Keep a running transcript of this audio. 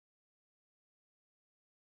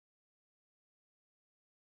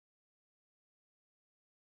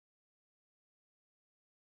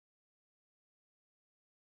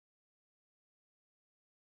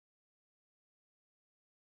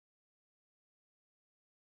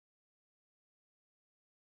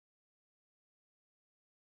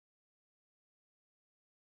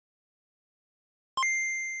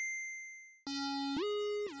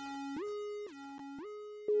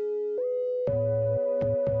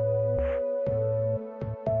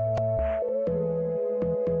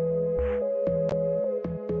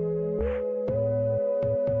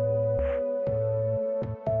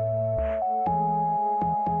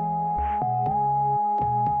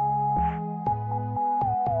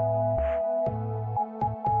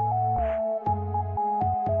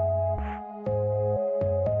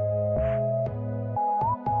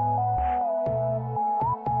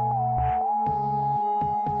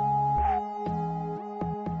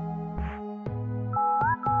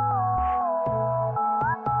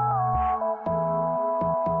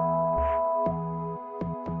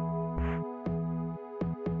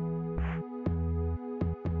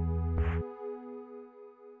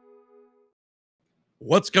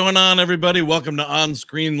What's going on, everybody? Welcome to On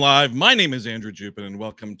Screen Live. My name is Andrew Jupin, and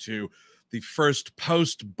welcome to the first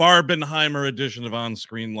post-Barbenheimer edition of On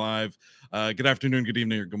Screen Live. Good afternoon, good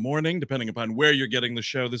evening, or good morning, depending upon where you're getting the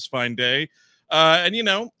show this fine day.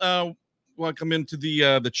 Welcome into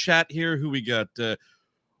the chat here. Who we got?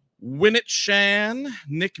 Winnett Shan,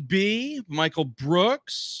 Nick B, Michael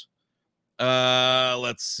Brooks.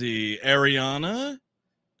 Let's see, Ariana,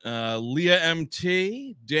 Leah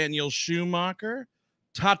MT, Daniel Schumacher,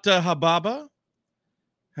 Tata Hababa.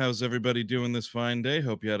 How's everybody doing this fine day?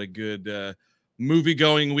 Hope you had a good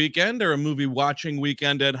movie-going weekend or a movie-watching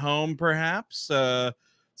weekend at home, perhaps.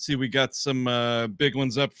 See, we got some big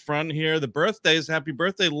ones up front here. The birthdays. Happy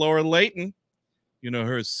birthday, Laura Layton. You know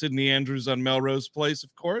her as Sydney Andrews on Melrose Place,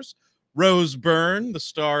 of course. Rose Byrne, the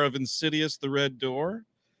star of Insidious, The Red Door.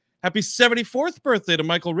 Happy 74th birthday to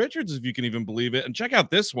Michael Richards, if you can even believe it. And check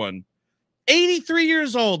out this one. 83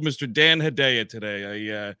 years old, Mr. Dan Hedaya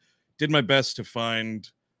today. I did my best to find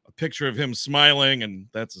a picture of him smiling, and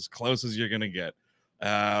that's as close as you're going to get.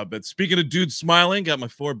 But speaking of dudes smiling, got my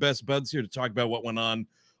four best buds here to talk about what went on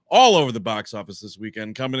all over the box office this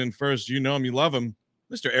weekend. Coming in first, you know him, you love him,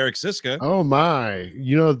 Mr. Eric Siska. Oh, my.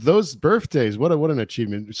 You know, those birthdays, what an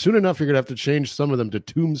achievement. Soon enough, you're going to have to change some of them to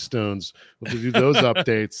tombstones. We'll do those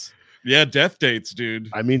updates. Yeah, death dates, dude.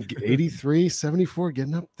 I mean, 83, 74,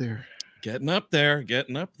 getting up there. Getting up there,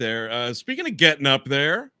 getting up there. Speaking of getting up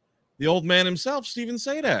there, the old man himself, Steven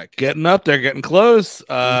Sadak. Getting up there, getting close.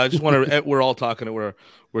 I just want to, we're all talking, we're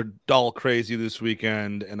doll crazy this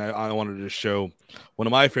weekend, and I wanted to show one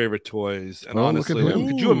of my favorite toys. And honestly,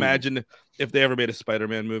 could you imagine if they ever made a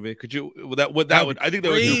Spider-Man movie? Could you? I think that would do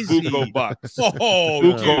buco bucks.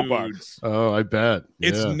 Buco bucks. Oh, I bet.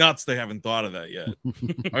 It's nuts they haven't thought of that yet. I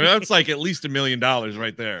mean, that's like at least $1 million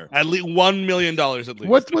right there. At least $1 million at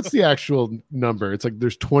least. What's the actual number? It's like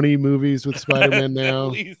there's 20 movies with Spider-Man now.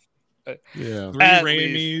 At least. Yeah. 3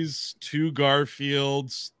 Raimis, 2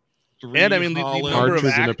 Garfields, 3 and I mean the number of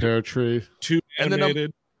Archers in a Pear Tree, 2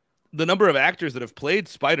 animated. The number of actors that have played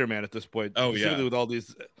Spider-Man at this point. Oh yeah, with all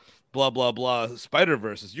these blah blah blah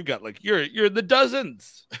Spider-Verses, you got like you're in the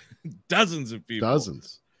dozens, dozens of people.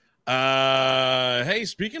 Dozens. Hey,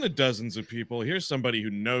 speaking of dozens of people, here's somebody who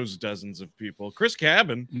knows dozens of people. Chris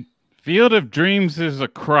Cabin. Field of Dreams is a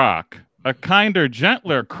crock, a kinder,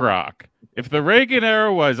 gentler crock. If the Reagan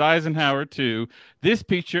era was Eisenhower 2, this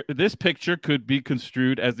picture could be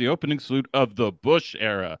construed as the opening salute of the Bush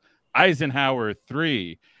era, Eisenhower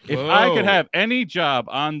 3. If I could have any job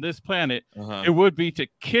on this planet, it would be to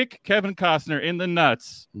kick Kevin Costner in the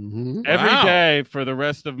nuts every day for the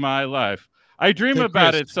rest of my life. I dream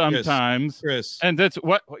about it sometimes. Chris. And that's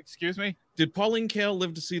what, excuse me? Did Pauline Kael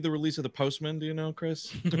live to see the release of The Postman? Do you know,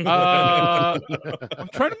 Chris? I'm trying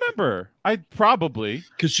to remember. I probably,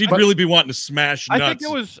 because she'd really be wanting to smash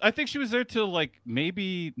nuts. I think she was there till like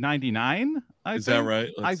maybe 99. Is that right?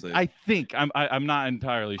 I think I'm not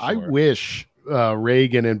entirely sure. I wish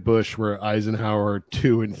Reagan and Bush were Eisenhower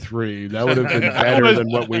 2 and 3. That would have been better than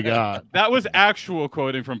what we got. That was actual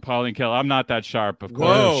quoting from Pauline Kael. I'm not that sharp, of course.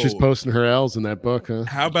 Whoa. She's posting her L's in that book, huh?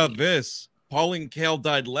 How about this? Pauline Kael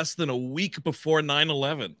died less than a week before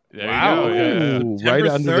 9/11. Wow. Yeah. Right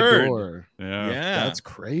under 3rd. the door. Yeah. That's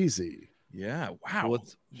crazy. Yeah. Wow. Well,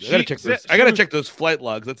 I gotta check those flight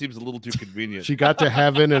logs. That seems a little too convenient. She got to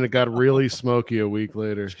heaven and it got really smoky a week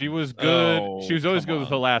later. She was good. She was always good with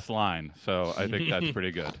the last line. So I think that's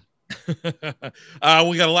pretty good.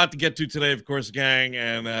 We got a lot to get to today, of course, gang.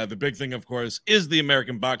 And the big thing, of course, is the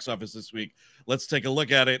American box office this week. Let's take a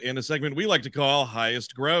look at it in a segment we like to call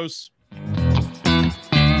Highest Gross.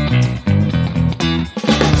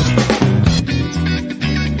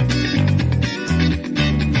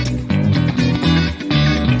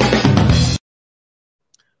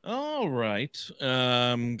 All right.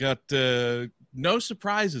 Got no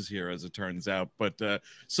surprises here, as it turns out, but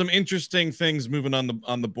some interesting things moving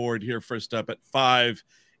on the board here. First up at 5,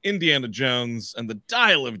 Indiana Jones and the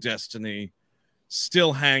Dial of Destiny,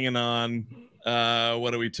 still hanging on.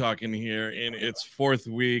 What are we talking here? In its 4th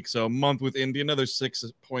week, so a month with Indy, another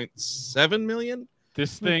 6.7 million.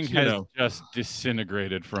 This thing has just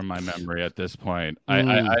disintegrated from my memory at this point.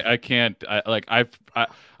 I can't.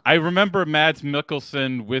 I remember Mads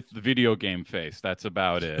Mikkelsen with the video game face. That's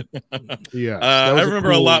about it. Yeah, I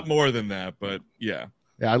remember a lot more than that, but yeah.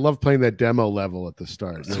 Yeah, I love playing that demo level at the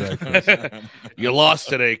start. You lost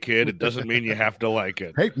today, kid. It doesn't mean you have to like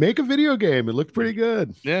it. Hey, make a video game. It looked pretty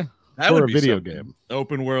good. Yeah. That for would a be video something. game.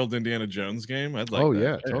 Open world Indiana Jones game. I'd like Oh that.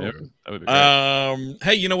 yeah, totally. That would be great.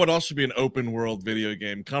 Hey, you know what else should be an open world video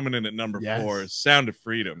game? Coming in at number 4, Sound of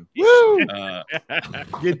Freedom. Woo! Uh,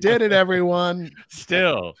 You did it, everyone.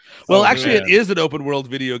 Still. Well, Oh, actually, man. it is an open world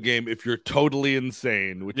video game if you're totally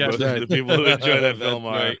insane, which Yes, most right. of the people who enjoy that That's film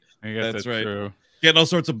are. right. I guess That's that's right. true. Getting all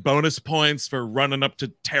sorts of bonus points for running up to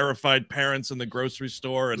terrified parents in the grocery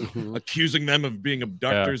store and Mhm. accusing them of being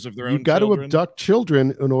abductors of their You own got to children. abduct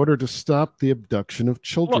children in order to stop the abduction of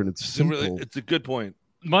children. It's It's a simple. really, it's a good point.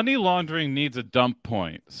 Money laundering needs a dump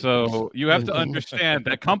point. So you have to understand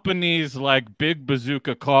that companies like Big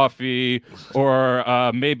Bazooka Coffee or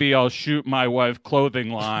maybe I'll shoot my wife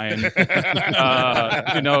clothing line,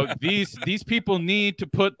 these people need to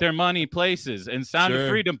put their money places. And Sound of Sure.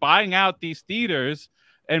 Freedom buying out these theaters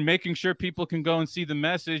and making sure people can go and see the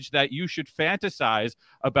message that you should fantasize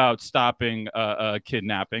about stopping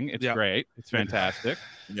kidnapping. It's Yeah. great. It's fantastic.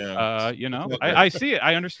 Yeah. I see it.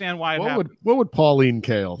 I understand why it happened. What would Pauline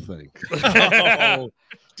Kael think? Oh,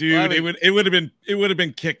 dude, Well, I it would have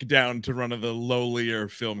been kicked down to one of the lowlier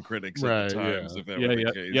film critics at the times if that were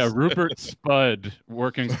the case. Yeah, Rupert Spud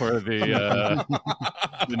working for the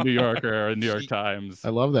New Yorker or New York Times. I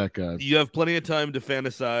love that guy. You have plenty of time to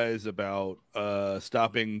fantasize about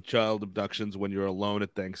stopping child abductions when you're alone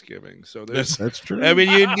at Thanksgiving. So there's, That's true. I mean,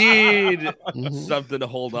 you need Mhm. something to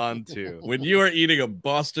hold on to. When you are eating a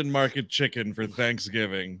Boston Market chicken for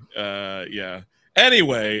Thanksgiving, yeah.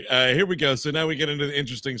 Anyway, here we go. So now we get into the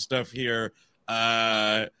interesting stuff here.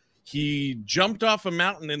 He jumped off a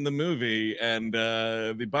mountain in the movie, and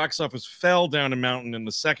the box office fell down a mountain in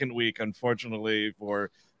the second week, unfortunately,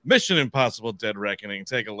 for Mission Impossible Dead Reckoning.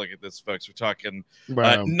 Take a look at this, folks. We're talking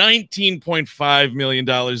Wow. $19.5 million.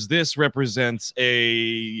 This represents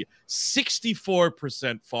a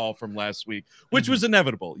 64% fall from last week, which was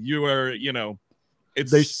inevitable.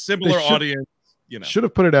 It's They- similar they should- audience. Should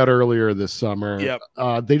have put it out earlier this summer. Yep.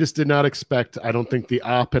 They just did not expect, I don't think, the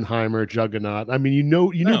Oppenheimer juggernaut. I mean, you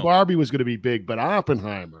knew No. Barbie was going to be big, but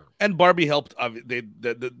Oppenheimer. And Barbie helped.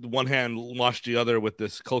 The one hand washed the other with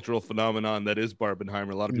this cultural phenomenon that is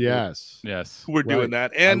Barbenheimer. A lot of people Yes. were doing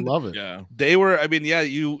Right. that, and I love it. Yeah. they were. I mean, yeah,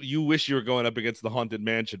 you wish you were going up against the Haunted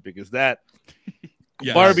Mansion because that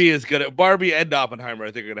Yes. Barbie is gonna. Barbie and Oppenheimer,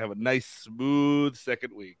 I think, are gonna have a nice, smooth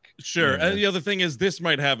second week. Sure. Yeah. And the other thing is this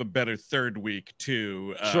might have a better third week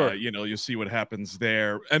too. Sure. You'll see what happens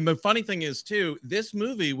there. And the funny thing is too, this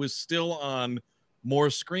movie was still on more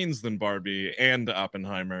screens than Barbie and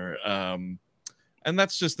Oppenheimer. And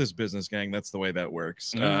that's just this business, gang. That's the way that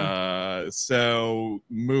works. So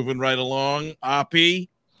moving right along, Oppie.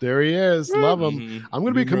 There he is. Love him. Mhm. I'm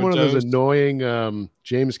going to become one of those Toast. annoying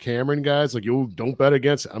James Cameron guys. Like, you don't bet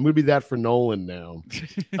against. I'm going to be that for Nolan now.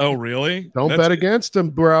 Oh, really? Don't bet against him,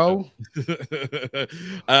 bro.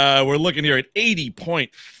 We're looking here at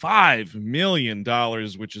 $80.5 million,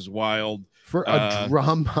 which is wild. For a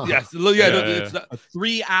drama. Yes, yeah, no, Yeah. it's not A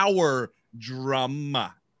 3-hour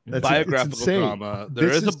drama. That's biographical insane. drama. There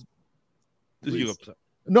This is is- a.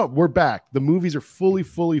 No, we're back. The movies are fully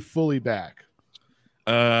back.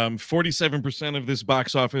 47% of this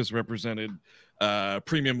box office represented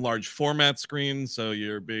premium large format screens, so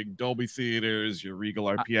your big Dolby theaters, your Regal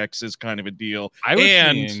RPXs, kind of a deal. I was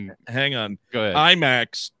And seeing, hang on, go ahead.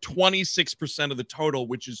 IMAX 26% of the total,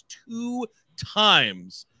 which is 2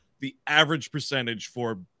 times the average percentage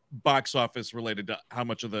for box office related to how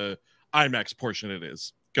much of the IMAX portion it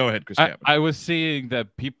is. Go ahead, Chris. Cabin. I was seeing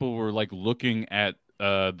that people were like looking at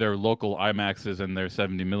their local IMAXs and their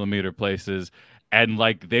 70 millimeter places, and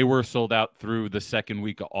like they were sold out through the second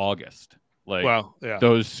week of August. Like Well, yeah.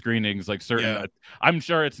 those screenings, like certain. Yeah. I'm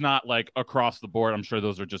sure it's not like across the board. I'm sure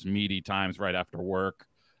those are just meaty times right after work.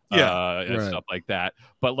 Yeah, And right. stuff like that.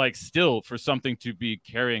 But like still, for something to be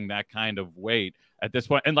carrying that kind of weight at this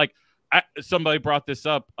point, and like somebody brought this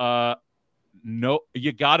up. No,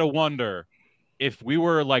 you gotta wonder if we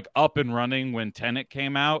were like up and running when Tenet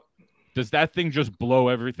came out. Does that thing just blow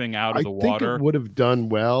everything out of the think water? it would have done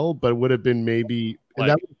well, but it would have been maybe and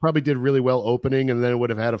Like- that probably did really well opening, and then it would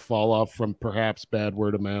have had a fall off from perhaps bad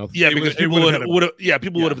word of mouth. Yeah, It because would- it people would've would had have,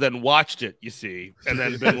 people would have then watched it, you see, and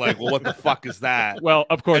then been like, "Well, what the fuck is that?" Well,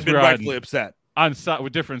 of course, And been we're rightfully upset. on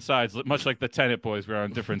with different sides, much like the Tenet boys. We're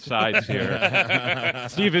on different sides here.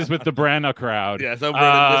 Steve is with the Branagh crowd. Yes, I'm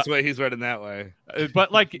running this way. He's running that way.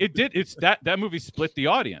 But like it's that movie split the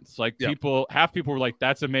audience. Like Yeah. half people were like,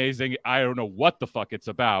 "That's amazing." I don't know what the fuck it's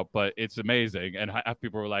about, but it's amazing, and half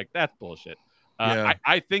people were like, "That's bullshit."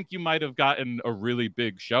 I think you might have gotten a really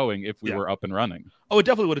big showing if we were up and running. Oh, it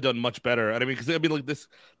definitely would have done much better. And I mean, because like this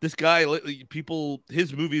guy, people,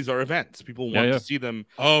 his movies are events. People want to see them.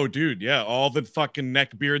 Oh, dude, yeah, all the fucking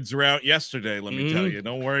neckbeards are out yesterday. Let me tell you,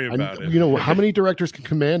 don't worry about it. You know how many directors can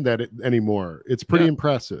command that anymore? It's pretty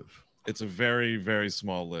impressive. It's a very, very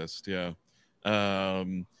small list, yeah.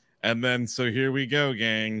 And then so here we go,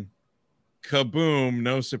 gang. Kaboom!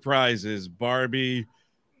 No surprises. Barbie.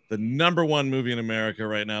 The #1 movie in America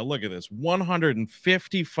right now. Look at this.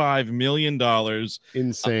 $155 million.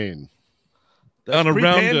 Insane.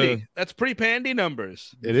 That's pre-pandy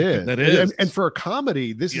numbers. It is. That is. And for a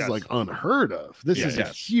comedy, this is like unheard of. This is a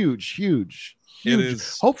huge. It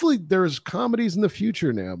is. Hopefully there's comedies in the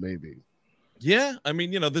future now, maybe. Yeah. I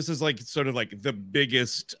mean, this is like sort of like the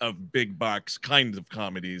biggest of big box kind of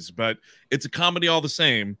comedies, but it's a comedy all the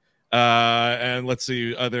same. And let's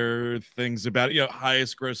see other things about it.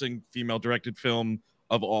 Highest grossing female directed film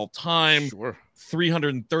of all time. Sure.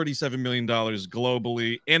 $337 million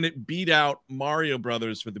globally. And it beat out Mario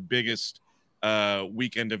Brothers for the biggest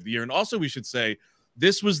weekend of the year. And also we should say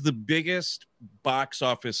this was the biggest box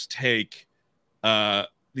office take,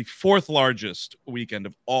 the 4th largest weekend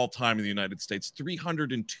of all time in the United States.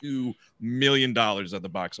 $302 million at the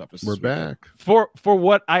box office. We're back. For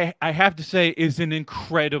what I have to say is an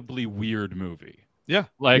incredibly weird movie. Yeah.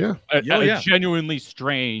 Like a genuinely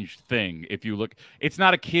strange thing. If you look, it's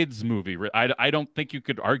not a kid's movie. I don't think you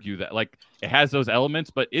could argue that. Like, it has those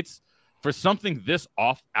elements, but it's for something this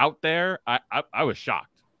out there. I was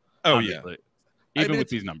shocked. Oh, honestly. Even with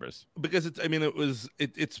these numbers, because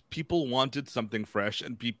it's people wanted something fresh,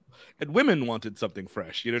 and women wanted something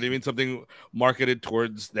fresh. You know what I mean? Something marketed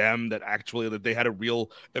towards them that they had a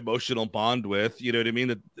real emotional bond with. You know what I mean?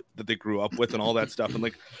 That they grew up with and all that stuff. And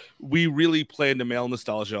like, we really play into male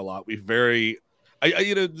nostalgia a lot. There's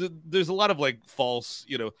a lot of like false,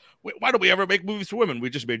 why don't we ever make movies for women?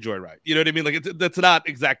 We just made Joyride. You know what I mean? Like, that's not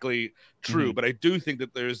exactly true, but I do think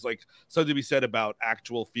that there's like something to be said about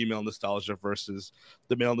actual female nostalgia versus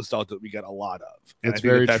the male nostalgia that we get a lot of. And it's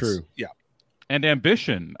very true. Yeah. And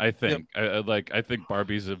ambition, I think. I think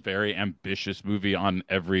Barbie's a very ambitious movie on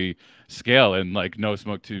every scale, and like no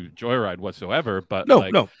smoke to Joyride whatsoever. But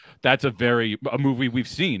no, that's a movie we've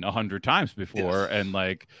seen 100 times before, and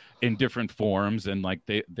like in different forms, and like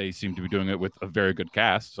they seem to be doing it with a very good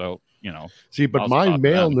cast. So see, but my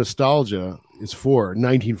male nostalgia is for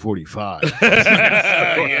 1945.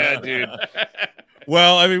 Yeah, dude.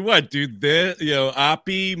 Well, I mean, what, dude?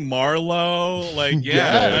 Oppie, Marlowe, like,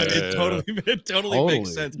 it totally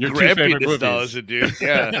makes sense. Your Grampy nostalgia, dude.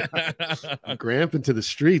 Yeah, Gramp into the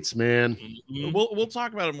streets, man. We'll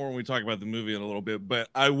talk about it more when we talk about the movie in a little bit. But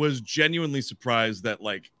I was genuinely surprised that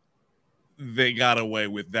like they got away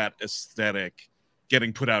with that aesthetic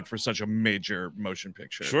getting put out for such a major motion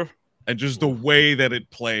picture. Sure, and just the way that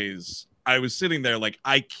it plays, I was sitting there like,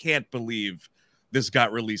 I can't believe this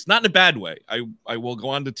got released. Not in a bad way. I will go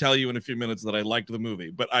on to tell you in a few minutes that I liked the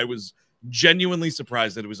movie, but I was genuinely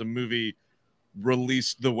surprised that it was a movie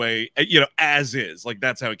released the way, as is. Like,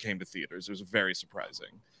 that's how it came to theaters. It was very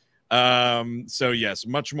surprising. So yes,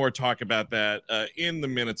 much more talk about that in the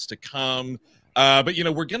minutes to come. But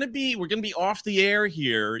we're gonna be off the air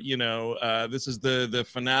here. This is the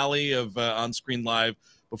finale of On Screen Live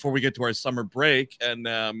before we get to our summer break, and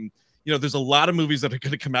there's a lot of movies that are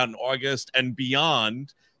going to come out in August and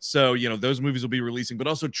beyond. So, those movies will be releasing, but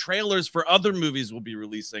also trailers for other movies will be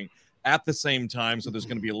releasing at the same time. So there's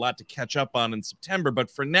going to be a lot to catch up on in September. But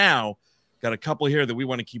for now, got a couple here that we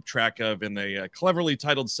want to keep track of in a cleverly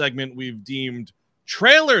titled segment we've deemed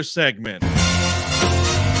Trailer Segment.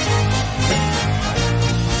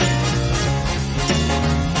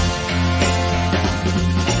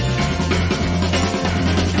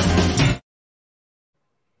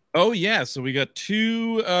 Oh, yeah. So we got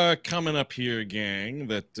two coming up here, gang,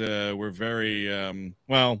 that we're very,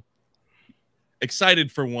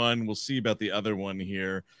 excited for one. We'll see about the other one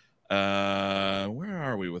here. Where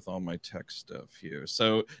are we with all my tech stuff here?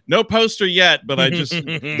 So no poster yet, but I just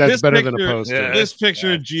that's better than a poster. Yeah, this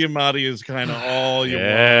picture of Giamatti is kind of all you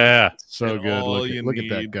want. So good. Look at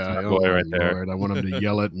that guy. Boy, right there. Lord, I want him to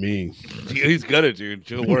yell at me. He's got it, dude.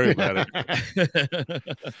 Don't worry about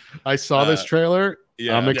it. I saw this trailer.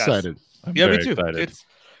 Yeah, I'm excited. Me too. Excited.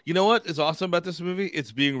 You know what is awesome about this movie?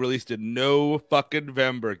 It's being released in no fucking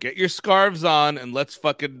November. Get your scarves on and let's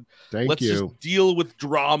just deal with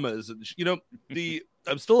dramas. And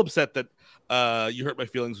I'm still upset that You Hurt My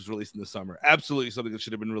Feelings was released in the summer. Absolutely something that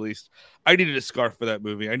should have been released. I needed a scarf for that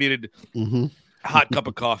movie. I needed a hot cup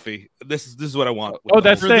of coffee. This is what I want. Oh,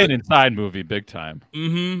 that's staying inside movie big time.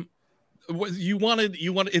 Mm-hmm. You wanted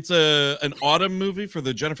it's an autumn movie for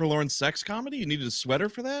the Jennifer Lawrence sex comedy. You needed a sweater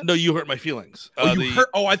for that. No, You Hurt My Feelings.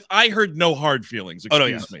 I heard No Hard Feelings.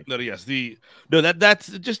 Excuse me. That's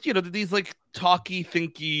just these like talky,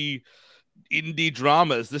 thinky indie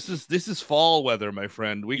dramas. This is fall weather, my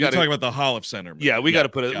friend. We got to talk about the Holliff Center movie. Yeah, we got to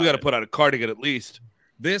put out a cardigan at least.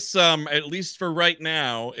 This at least for right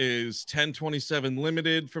now is 10/27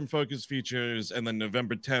 limited from Focus Features, and then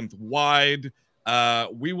November 10th wide.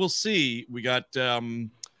 We will see. We got the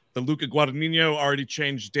Luca Guadagnino already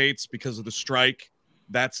changed dates because of the strike.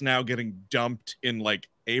 That's now getting dumped in like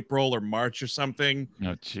April or March or something.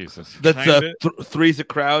 Oh, Jesus. That's Three's a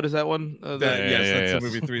Crowd. Is that one? Yes, that's the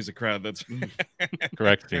movie Three's a Crowd. That's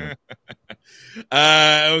correct, Steven.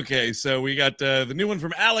 Okay, so we got the new one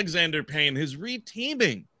from Alexander Payne, his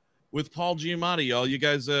re-teaming with Paul Giamatti. Y'all, you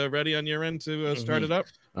guys ready on your end to start it up?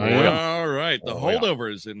 All right, the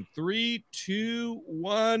Holdovers in 3, 2,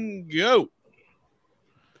 1, go.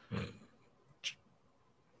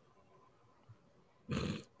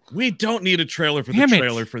 We don't need a trailer for the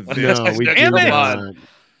trailer for this. No, we Damn do it. not.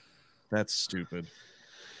 That's stupid.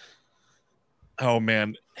 Oh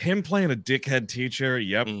man, him playing a dickhead teacher.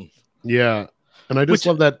 Yep. Yeah. And I just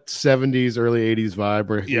love that 70s, early 80s vibe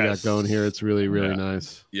where he got going here. It's really, really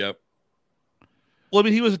nice. Yep. Well, I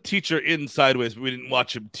mean, he was a teacher in Sideways, but we didn't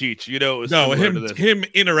watch him teach. It was him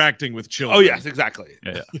interacting with children. Oh yes, exactly.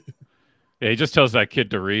 Yeah. Yeah, he just tells that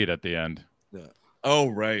kid to read at the end. Yeah. Oh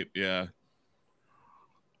right, yeah.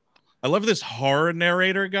 I love this horror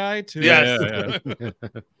narrator guy too. Yes. Yeah.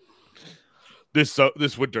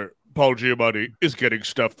 This winter, Paul Giamatti is getting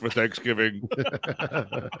stuffed for Thanksgiving.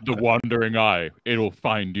 The wandering eye, it'll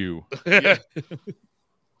find you. Yeah.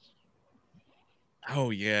 Oh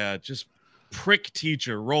yeah, just prick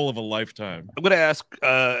teacher, role of a lifetime. I'm gonna ask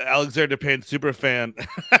Alexander Payne super fan.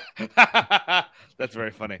 That's very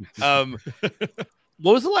funny.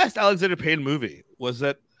 What was the last Alexander Payne movie? Was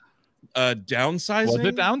that Downsizing? Was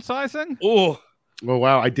it Downsizing? Oh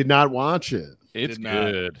wow, I did not watch it. It's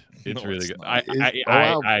good. It's really good.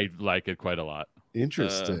 Wow. I like it quite a lot.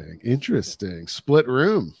 Interesting. Split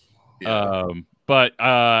room. Yeah. But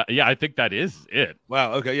yeah, I think that is it.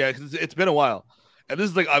 Wow. Okay. Yeah, 'cause it's been a while, and this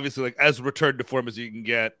is like obviously like as returned to form as you can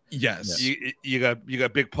get. Yes. You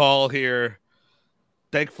got Big Paul here.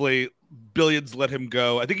 Thankfully, Billions let him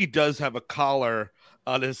go. I think he does have a collar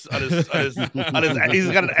on his he's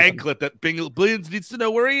got an anklet that Billions needs to know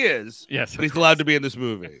where he is. Yes, but he's allowed to be in this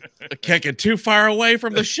movie. Can't get too far away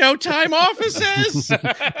from the Showtime offices.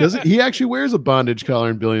 He actually wears a bondage collar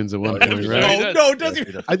in Billions at one point, right? No, does he?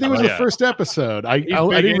 I think it was the first episode. I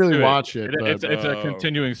didn't really watch it. It's a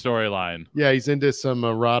continuing storyline. Yeah, he's into some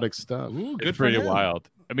erotic stuff. Ooh, it's pretty wild.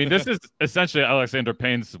 I mean, this is essentially Alexander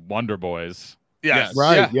Payne's Wonder Boys. Yes.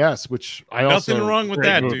 Right. Yeah. Yes. Which I also nothing wrong with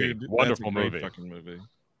that, movie. dude. Wonderful That's a great movie. fucking movie.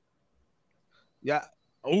 Yeah.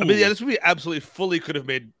 Ooh. I mean, yeah, this movie absolutely fully could have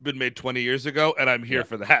been made 20 years ago, and I'm here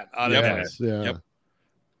for that. Honestly. Yes,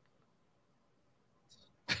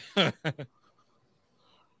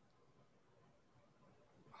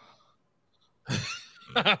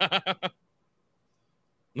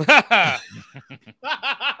 Yeah.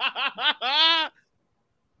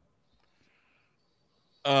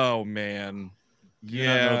 Oh man.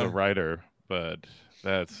 Yeah, I don't know the writer, but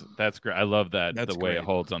that's great. I love that That's the way great. it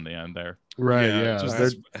holds on the end there. Right. Yeah, Yeah. just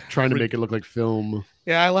They're trying to make it look like film.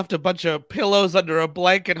 Yeah, I left a bunch of pillows under a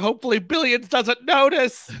blanket. Hopefully, Billions doesn't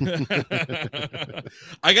notice.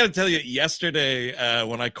 I got to tell you, yesterday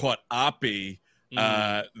when I caught Oppie,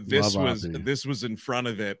 this was in front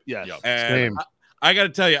of it. Yes. And Same. I got to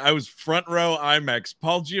tell you, I was front row IMAX.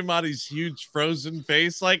 Paul Giamatti's huge frozen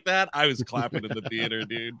face like that, I was clapping in the theater,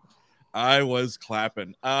 dude. I was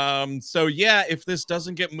clapping. So yeah, if this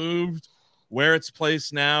doesn't get moved where it's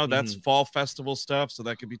placed now, that's fall festival stuff. So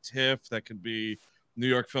that could be TIFF, that could be New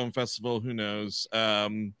York Film Festival, who knows?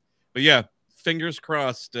 But yeah, fingers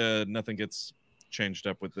crossed nothing gets changed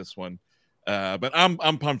up with this one. But I'm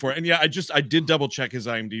pumped for it. And yeah, I did double check his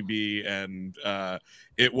IMDb, and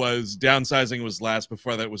it was Downsizing was last.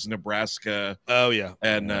 Before that was Nebraska. Oh yeah,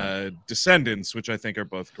 and Descendants, which I think are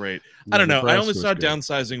both great. I don't know. I only saw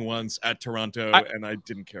Downsizing once at Toronto, and I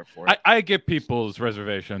didn't care for it. I get people's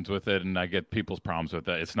reservations with it, and I get people's problems with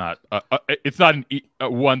it. It's not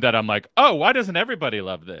one that I'm like, oh, why doesn't everybody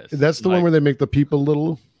love this? That's the one where they make the people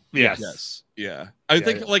little. Yes. Yeah. I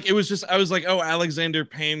think like it was just I was like, oh, Alexander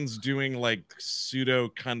Payne's doing like pseudo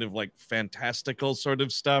kind of like fantastical sort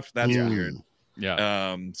of stuff. That's weird.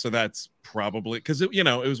 Yeah. So that's probably because it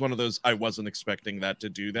was one of those I wasn't expecting that to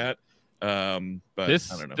do that. But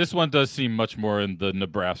this I don't know. This one does seem much more in the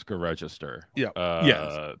Nebraska register. Yeah.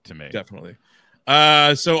 To me. Definitely.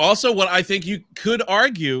 So also what I think you could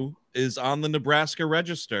argue is on the Nebraska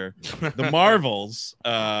Register, the Marvels.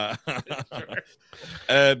 And,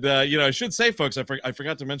 I should say, folks, I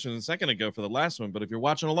forgot to mention a second ago for the last one, but if you're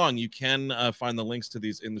watching along, you can find the links to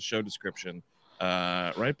these in the show description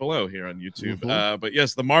right below here on YouTube. But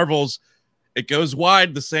yes, the Marvels, it goes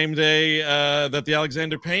wide the same day that the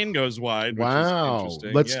Alexander Payne goes wide. Wow. Which is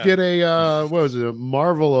interesting. Let's get a, what was it,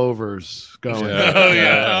 Marvelovers going. Yeah. Oh,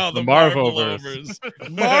 yeah. Oh, the Marvovers.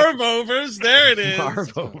 Marvovers. There it is.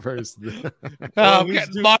 Marvovers. I'm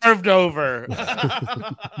getting marved over.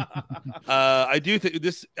 I do think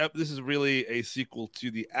this is really a sequel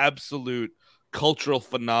to the absolute cultural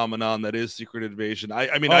phenomenon that is Secret Invasion.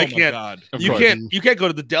 I mean, I can't. You can't go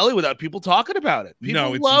to the deli without people talking about it.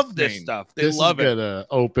 People love this stuff. They love it. Gonna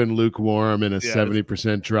open lukewarm and a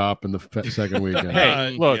 70% drop in the second weekend.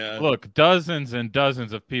 Hey, look, dozens and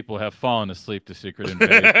dozens of people have fallen asleep to Secret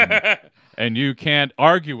Invasion, and you can't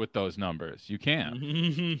argue with those numbers. You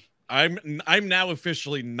can't. I'm now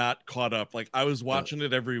officially not caught up. Like, I was watching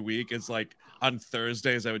it every week. It's like on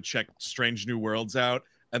Thursdays I would check Strange New Worlds out,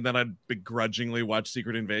 and then I'd begrudgingly watch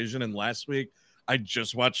Secret Invasion. And last week I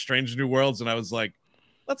just watched Strange New Worlds, and I was like,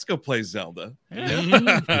 let's go play Zelda.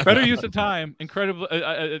 Yeah. Better use of time. Incredible.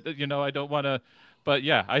 I don't want to, but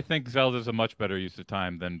yeah, I think Zelda's a much better use of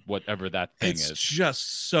time than whatever that thing is. It's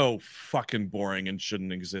just so fucking boring and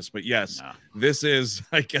shouldn't exist. But yes, this is,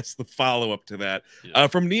 I guess, the follow-up to that. Yeah.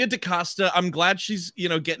 From Nia DaCosta, I'm glad she's,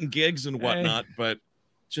 getting gigs and whatnot, but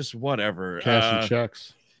just whatever. Cash and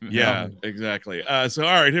checks. Yeah, exactly. So,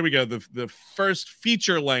 all right, here we go. The first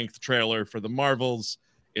feature-length trailer for the Marvels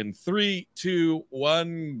in 3, 2,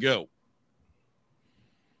 1, go.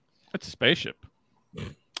 It's a spaceship.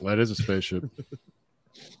 That is a spaceship.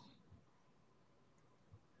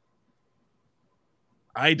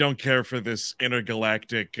 I don't care for this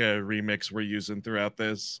intergalactic remix we're using throughohout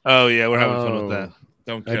this. Oh, yeah, we're having fun with that.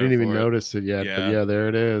 Don't care. I didn't even notice it yet, but yeah, there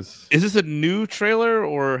it is. Is this a new trailer,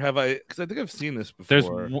 or have I? Because I think I've seen this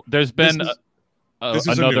before. There's been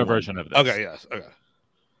another version of this. Okay, yes, okay.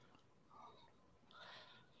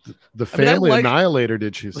 The Family Annihilator,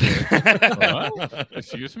 did she say?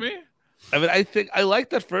 Excuse me? I mean, I think I like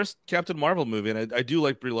that first Captain Marvel movie, and I do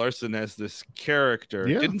like Brie Larson as this character.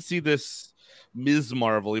 Yeah. Didn't see this Ms.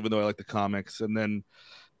 Marvel, even though I like the comics, and then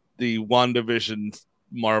the WandaVision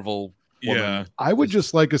Marvel. Yeah, I would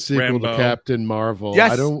just like a sequel to Captain Marvel.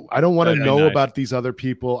 Yes. I don't want to know about these other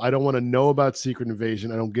people. I don't want to know about Secret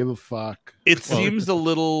Invasion. I don't give a fuck. It seems a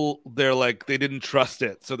little. They're like they didn't trust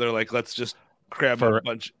it, so they're like, let's just cram a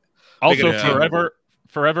bunch. Also,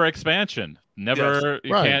 forever expansion. Never,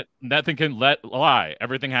 you can't. Nothing can lie.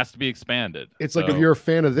 Everything has to be expanded. It's like if you're a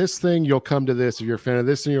fan of this thing, you'll come to this. If you're a fan of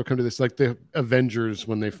this thing, you'll come to this. Like the Avengers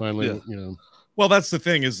when they finally, Well, that's the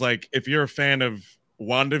thing is like if you're a fan of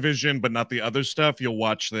WandaVision but not the other stuff, you'll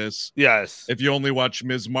watch this. Yes. If you only watch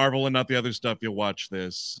Ms. Marvel and not the other stuff, you'll watch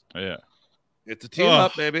this. Yeah. It's a team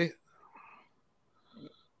up, baby.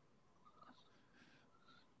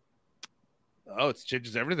 Oh, it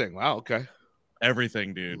changes everything. Wow. Okay.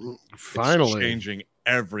 Everything, dude. Finally. It's changing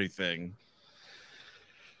everything.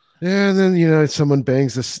 Yeah, and then someone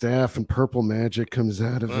bangs the staff and purple magic comes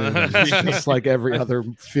out of it. It's just like every other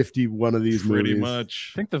 51 of these Pretty movies.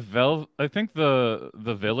 much. I think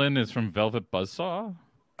the villain is from Velvet Buzzsaw.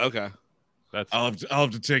 Okay. I'll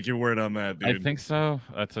have to take your word on that, dude. I think so.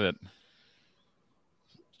 That's it.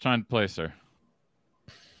 Trying to place her.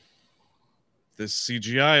 This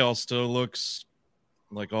CGI also looks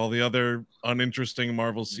like all the other uninteresting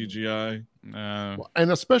Marvel CGI.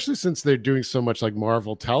 And especially since they're doing so much like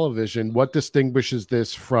Marvel television, what distinguishes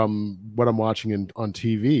this from what I'm watching on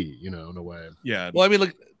TV, in a way? Yeah. Well, I mean,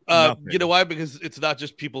 like, you know why? Because it's not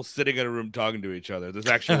just people sitting in a room talking to each other. There's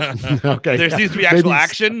actually there seems to be actual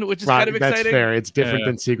action, which is kind of exciting. That's fair. It's different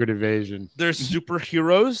than Secret Invasion. There's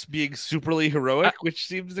superheroes being superly heroic, which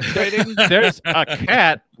seems exciting. There's a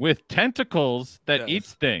cat with tentacles that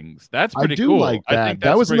eats things. That's pretty cool. I do like that. I think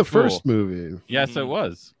that was in the cool. first movie. Yes, it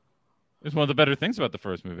was. It was one of the better things about the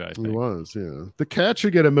first movie, I think. It was, yeah. The cat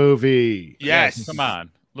should get a movie. Yes. Come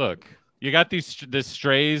on. Look. You got this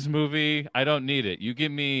Strays movie. I don't need it. You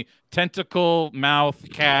give me tentacle mouth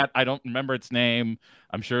cat. I don't remember its name.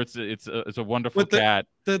 I'm sure it's a wonderful cat.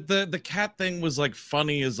 The cat thing was like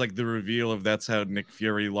funny as like the reveal of that's how Nick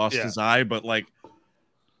Fury lost his eye, but like,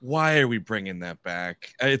 why are we bringing that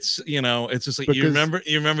back? It's it's just like you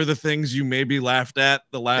remember the things you maybe laughed at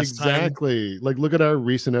the last time. Exactly. Like look at our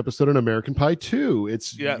recent episode on American Pie 2.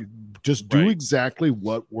 It's just do exactly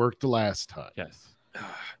what worked the last time. Yes.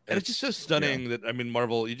 And it's just so stunning that, I mean,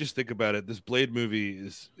 Marvel, you just think about it. This Blade movie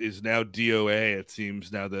is now DOA, it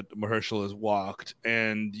seems, now that Mahershala has walked.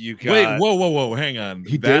 And you got... Wait, whoa. Hang on.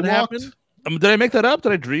 That happened? Did I make that up?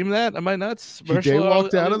 Did I dream that? Am I nuts? He day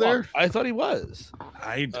walked out of there? I thought he was.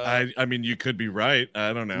 I mean, you could be right.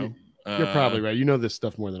 I don't know. You're probably right. You know this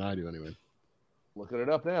stuff more than I do anyway. Looking it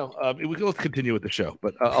up now. Let's continue with the show,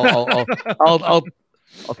 but I'll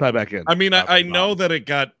tie back in. I mean, I know that it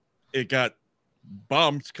got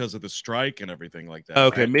bumped because of the strike and everything like that.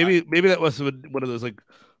 Okay, maybe that was one of those, like,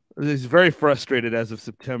 he's very frustrated as of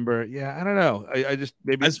September. Yeah, I don't know. I just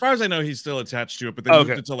maybe, as far as I know, he's still attached to it, but they moved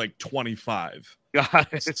it to like 25.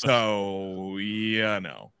 Got it. So yeah,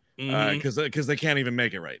 no, because they can't even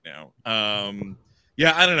make it right now.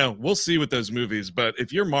 Yeah, I don't know. We'll see with those movies, but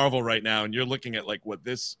if you're Marvel right now and you're looking at like what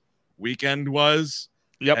this weekend was,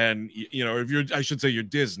 and you know, I should say you're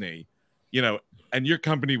Disney, you know, and your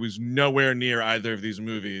company was nowhere near either of these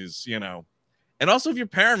movies, you know. And also if you're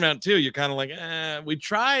Paramount too, you're kind of like, we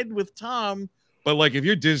tried with Tom, but like if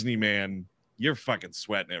you're Disney, man, you're fucking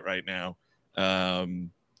sweating it right now.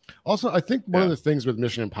 Also, I think one of the things with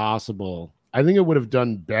Mission Impossible, I think it would have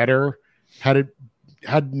done better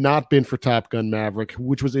had not been for Top Gun Maverick,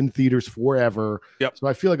 which was in theaters forever. Yep. So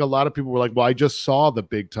I feel like a lot of people were like, well, I just saw the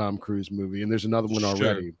big Tom Cruise movie and there's another one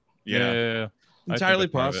already. Yeah. Entirely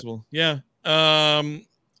possible. Yeah.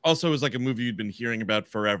 Also, it was like a movie you'd been hearing about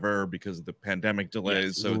forever because of the pandemic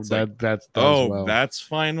delays. So it's that's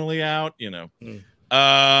finally out, you know.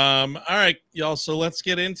 All right, y'all. So let's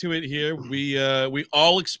get into it here. We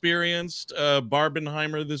all experienced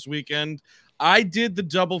Barbenheimer this weekend. I did the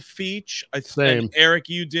double feature. Same. Eric,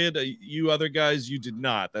 you did. You other guys, you did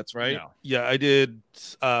not. That's right. No. Yeah, I did.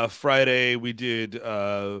 Friday we did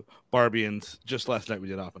Barbie, and just last night we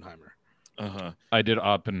did Oppenheimer. I did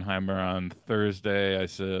Oppenheimer on Thursday. I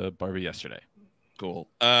saw Barbie yesterday. Cool.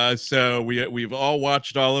 So we've all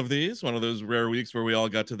watched all of these. One of those rare weeks where we all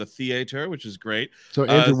got to the theater, which is great. So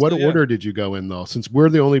Andrew, what order did you go in though? Since we're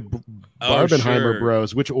the only Barbenheimer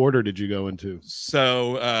bros, which order did you go into?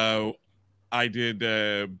 So I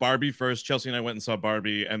did Barbie first. Chelsea and I went and saw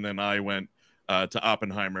Barbie, and then I went to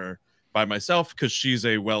Oppenheimer by myself because she's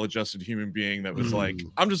a well-adjusted human being that was like,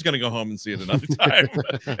 I'm just gonna go home and see it another time.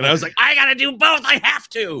 And I was like, I gotta do both. I have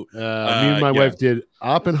to. Me and my wife did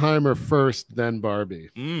Oppenheimer first, then Barbie.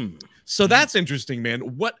 So that's interesting, man.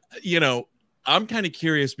 What, you know, I'm kind of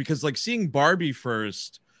curious because like seeing Barbie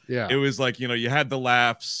first, it was like, you know, you had the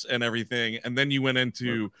laughs and everything, and then you went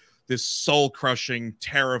into this soul-crushing,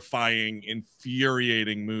 terrifying,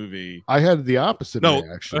 infuriating movie. I had the opposite.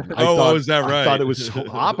 Actually. Is that right? I thought it was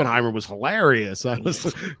Oppenheimer was hilarious. I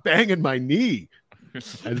was banging my knee,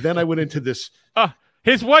 and then I went into this.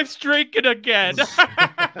 His wife's drinking again.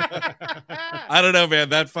 I don't know, man.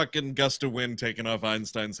 That fucking gust of wind taking off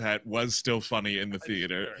Einstein's hat was still funny in the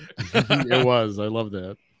theater. It was. I love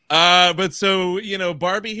that. But so, you know,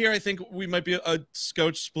 Barbie here, I think we might be a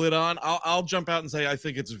scotch split on. I'll jump out and say I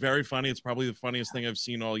think it's very funny. It's probably the funniest thing I've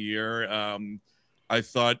seen all year. I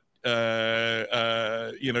thought,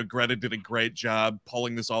 you know, Greta did a great job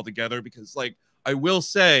pulling this all together because, like, I will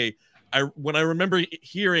say, when I remember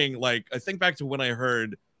hearing, like, I think back to when I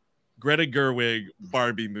heard Greta Gerwig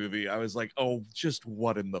Barbie movie, I was like, oh, just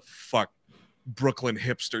what in the fuck Brooklyn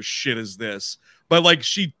hipster shit is this? But like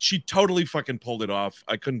she totally fucking pulled it off.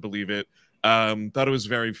 I couldn't believe it. Thought it was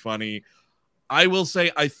very funny. I will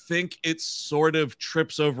say I think it sort of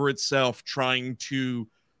trips over itself trying to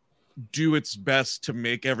do its best to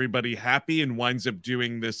make everybody happy and winds up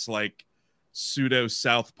doing this like pseudo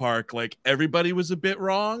South Park, like everybody was a bit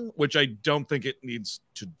wrong, which I don't think it needs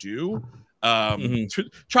to do.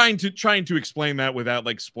 Trying to explain that without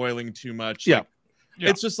like spoiling too much. Like,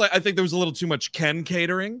 it's just like I think there was a little too much Ken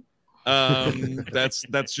catering.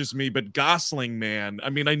 That's just me. But Gosling, man, I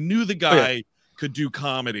mean, I knew the guy could do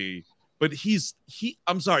comedy, but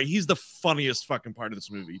I'm sorry, he's the funniest fucking part of this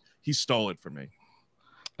movie. He stole it from me.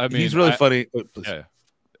 I mean, he's really funny.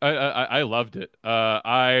 I loved it.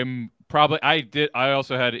 I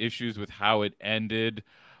also had issues with how it ended.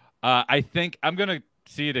 I think I'm gonna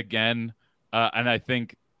see it again, and I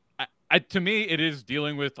think. To me, it is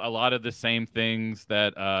dealing with a lot of the same things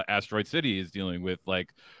that Asteroid City is dealing with, like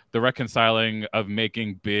the reconciling of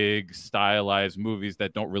making big, stylized movies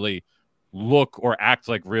that don't really look or act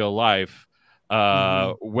like real life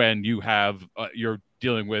when you have you're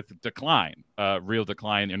dealing with decline, real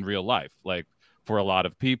decline in real life, like for a lot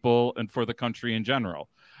of people and for the country in general.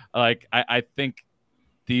 Like I think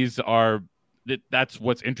that's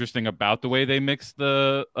what's interesting about the way they mix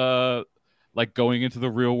the like going into the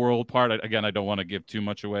real world part. Again, I don't want to give too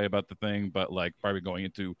much away about the thing, but like Barbie going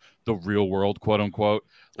into the real world, quote unquote,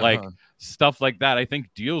 like stuff like that, I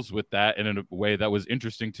think deals with that in a way that was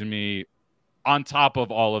interesting to me, on top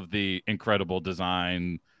of all of the incredible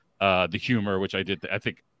design, the humor, which I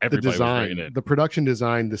think everybody the design, was in it. The production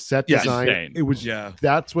design, the set design, insane. It was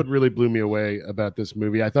that's what really blew me away about this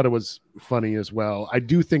movie. I thought it was funny as well. I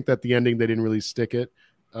do think that the ending, they didn't really stick it,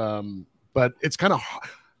 but it's kind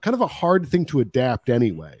of a hard thing to adapt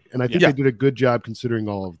anyway, and I think they did a good job considering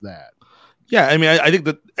all of that. Yeah, I mean, I think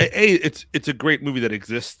that it's a great movie that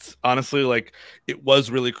exists. Honestly, like, it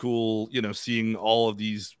was really cool, you know, seeing all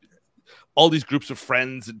these groups of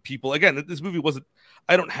friends and people. Again, this movie wasn't.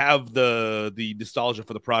 I don't have the nostalgia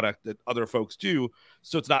for the product that other folks do,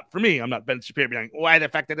 so it's not for me. I'm not Ben Shapiro being like, why the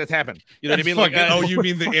fuck did this happen? You know what I mean? Like, oh, you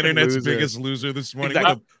mean the internet's biggest loser this morning?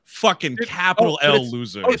 Exactly. With a fucking capital L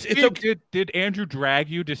loser. Oh, did Andrew drag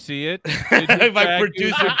you to see it? My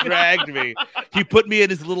producer dragged me. He put me in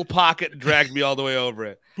his little pocket and dragged me all the way over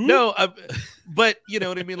it. No, but you know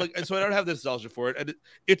what I mean? Like, so I don't have the nostalgia for it. And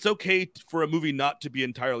it's okay for a movie not to be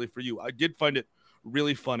entirely for you. I did find it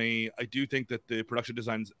really funny. I do think that the production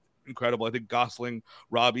design's incredible. I think Gosling,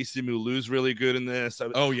 Robbie, Simu Liu's really good in this.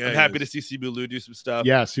 I'm happy to see Simu Liu do some stuff.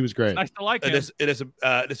 Yes, he was great. I still like him.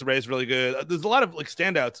 Issa Rae is really good. There's a lot of like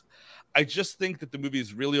standouts. I just think that the movie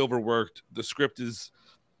is really overworked. The script is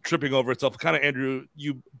tripping over itself. Kind of, Andrew,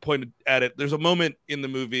 you pointed at it. There's a moment in the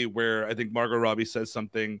movie where I think Margot Robbie says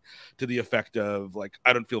something to the effect of like,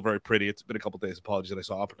 I don't feel very pretty. It's been a couple days. Apologies that I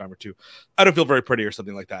saw Oppenheimer too. I don't feel very pretty, or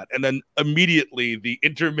something like that. And then immediately the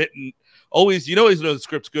intermittent, always know the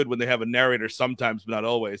script's good when they have a narrator sometimes, but not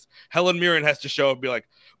always. Helen Mirren has to show up and be like,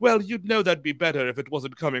 well, you'd know that'd be better if it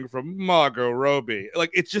wasn't coming from Margot Robbie. Like,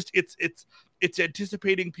 it's just, it's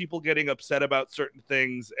anticipating people getting upset about certain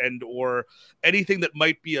things and or anything that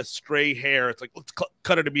might be a stray hair. It's like, let's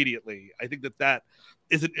cut it immediately. I think that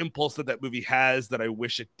is an impulse that movie has that I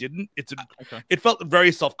wish it didn't. It felt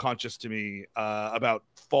very self-conscious to me about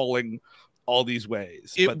falling all these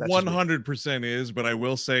ways. It 100% is, but I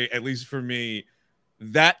will say, at least for me,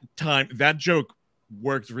 that joke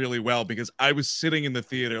worked really well, because I was sitting in the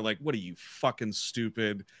theater like, what are you, fucking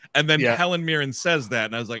stupid? And then Helen Mirren says that,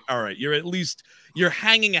 and I was like, all right, you're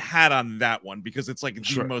hanging a hat on that one, because it's like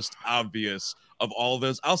the most obvious of all of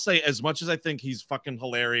those. I'll say, as much as I think he's fucking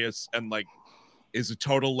hilarious and like is a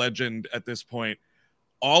total legend at this point,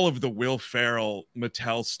 all of the Will Ferrell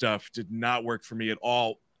Mattel stuff did not work for me at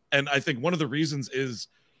all. And I think one of the reasons is,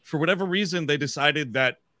 for whatever reason, they decided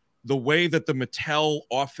that the way that the Mattel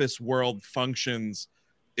office world functions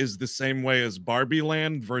is the same way as Barbie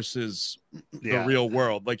Land versus the real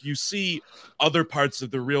world. Like, you see other parts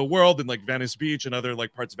of the real world in like Venice Beach and other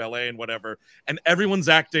like parts of LA and whatever, and everyone's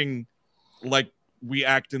acting like we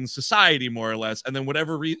act in society, more or less. And then for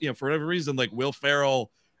whatever reason, like Will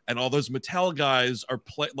Ferrell and all those Mattel guys are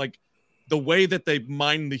like, the way that they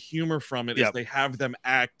mine the humor from it is they have them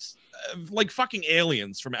act like fucking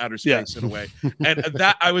aliens from outer space in a way. And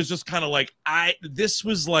that, I was just kind of like, this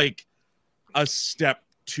was like a step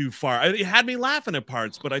too far. It had me laughing at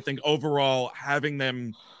parts, but I think overall having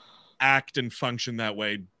them act and function that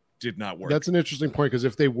way did not work. That's an interesting point, because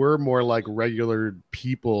if they were more like regular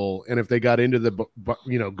people, and if they got into the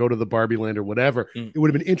go to the Barbie Land or whatever, it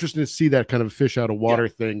would have been interesting to see that kind of fish out of water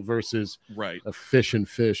thing versus a fish and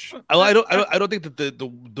fish. I don't think that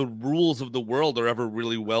the rules of the world are ever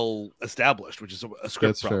really well established, which is a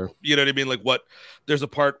script problem. Fair. You know what I mean? Like, there's a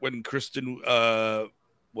part when Kristen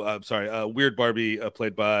Weird Barbie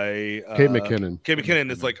played by Kate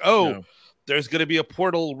McKinnon. It's like, there's going to be a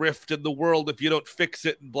portal rift in the world if you don't fix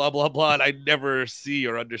it, and blah, blah, blah. And I never see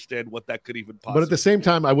or understand what that could even possibly But at the same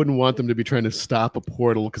time, I wouldn't want them to be trying to stop a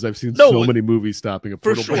portal, because I've seen so many movies stopping a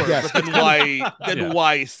portal. For sure. But then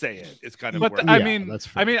why say it? It's kind of I mean,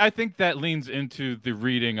 I think that leans into the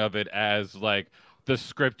reading of it as like the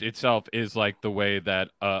script itself is like the way that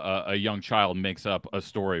a young child makes up a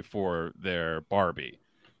story for their Barbie.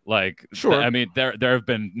 Like, I mean, there have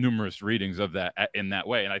been numerous readings of that in that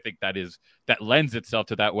way, and I think that lends itself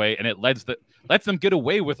to that way, and it lets them get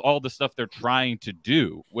away with all the stuff they're trying to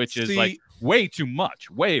do, which is like way too much.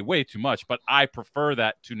 But I prefer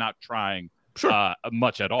that to not trying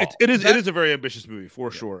much at all. It is a very ambitious movie for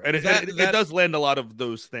sure, and it does land a lot of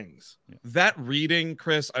those things. That reading,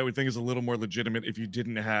 Chris, I would think is a little more legitimate if you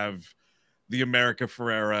didn't have the America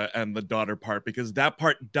Ferrera and the daughter part, because that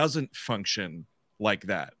part doesn't function like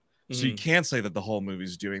that. So you can't say that the whole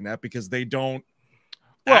movie's doing that, because they don't.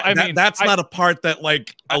 Well, I mean, that's not a part that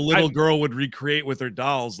like a little girl would recreate with her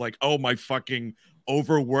dolls. Like, oh, my fucking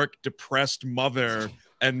overworked, depressed mother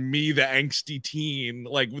and me, the angsty teen.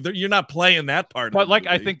 Like, you're not playing that part. But of the like,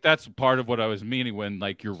 I movie. think that's part of what I was meaning when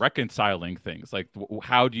like you're reconciling things. Like,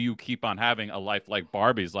 how do you keep on having a life like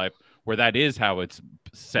Barbie's life, where that is how it's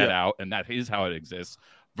set out and that is how it exists,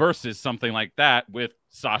 versus something like that with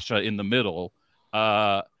Sasha in the middle.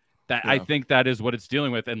 I think that is what it's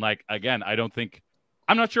dealing with. And like, again,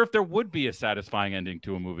 I'm not sure if there would be a satisfying ending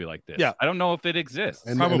to a movie like this. Yeah. I don't know if it exists.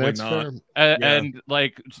 Probably not. And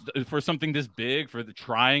like, for something this big, for the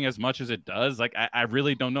trying as much as it does, like I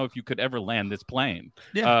really don't know if you could ever land this plane.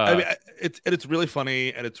 Yeah, I mean, it's really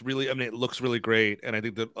funny, and it's really, I mean, it looks really great, and I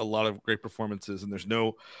think that a lot of great performances. And there's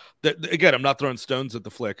again, I'm not throwing stones at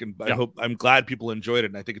the flick, and I'm glad people enjoyed it,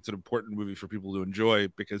 and I think it's an important movie for people to enjoy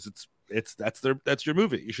because that's your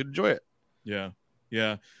movie. You should enjoy it. Yeah.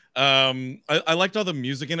 I liked all the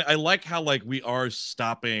music in it. I like how like we are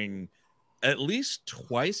stopping at least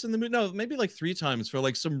twice in the movie. No, maybe like 3 times for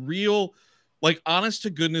like some real, like, honest to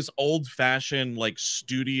goodness, old fashioned like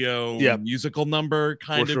studio musical number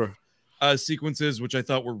kind of sequences, which I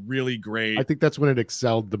thought were really great. I think that's when it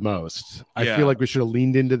excelled the most. I feel like we should have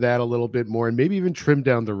leaned into that a little bit more and maybe even trimmed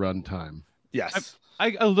down the runtime. Yes.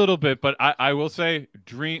 A little bit, but I will say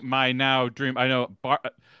I know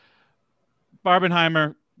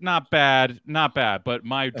Barbenheimer, not bad, but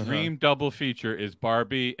my dream double feature is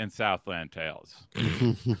Barbie and Southland Tales.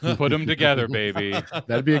 Put them together, baby.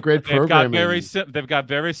 That'd be a great program. They've got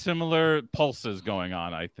very similar pulses going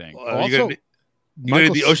on, I think. Also, you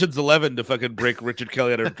need the Ocean's 11 to fucking break Richard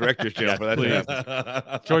Kelly out of director's jail for that. Please.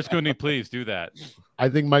 George Clooney, please do that. I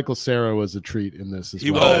think Michael Cera was a treat in this as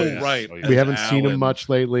well. Oh, right. We haven't seen him much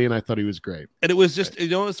lately, and I thought he was great. And it was just, you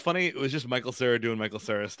know, it was funny. It was just Michael Cera doing Michael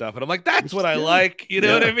Cera stuff, and I'm like, that's what I like. You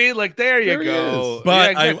know what I mean? Like, there you go.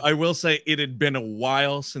 But I will say it had been a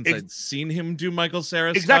while since I'd seen him do Michael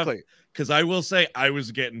Cera stuff. Because I will say I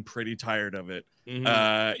was getting pretty tired of it. You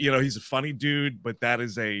know, he's a funny dude, but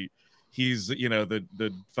he's, you know,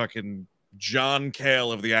 the fucking John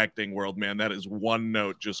Cale of the acting world, man. That is one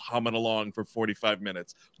note just humming along for 45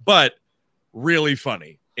 minutes, but really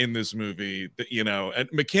funny in this movie. You know, and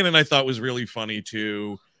McKinnon I thought was really funny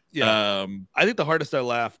too. I think the hardest I've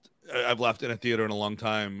laughed in a theater in a long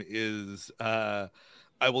time is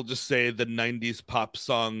I will just say the 90s pop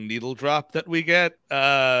song needle drop that we get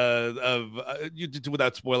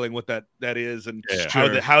without spoiling what that is and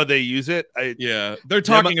how they use it. They're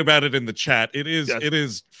talking about it in the chat. It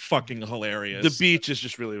is fucking hilarious. The beach is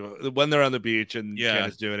just really, when they're on the beach and Jen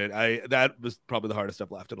is doing it. That was probably the hardest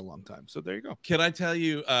I've laughed in a long time. So there you go. Can I tell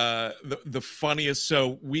you the funniest?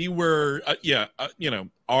 So we were, you know,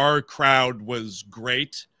 our crowd was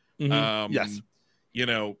great. Yes. You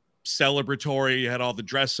know, celebratory, had all the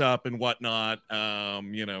dress up and whatnot.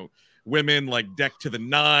 You know, women like decked to the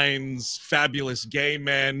nines, fabulous gay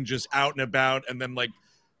men just out and about, and then like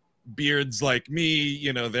beards like me,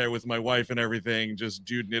 you know, there with my wife and everything, just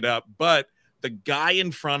duding it up. But the guy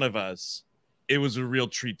in front of us, it was a real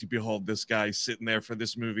treat to behold this guy sitting there for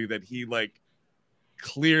this movie that he like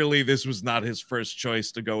clearly this was not his first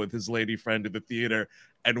choice to go with his lady friend to the theater.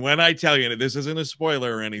 And when I tell you, this isn't a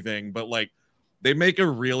spoiler or anything, but like they make a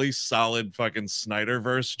really solid fucking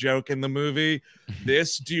Snyderverse joke in the movie.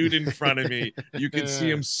 This dude in front of me, you can see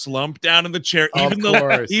him slump down in the chair. Even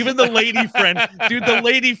the lady friend, dude, the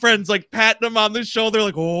lady friend's like patting him on the shoulder,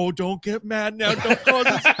 like, "Oh, don't get mad now, don't go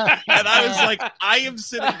this." And I was like, I am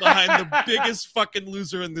sitting behind the biggest fucking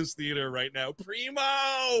loser in this theater right now,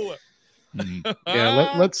 Primo.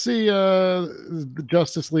 Let's see the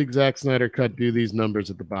Justice League Zack Snyder cut do these numbers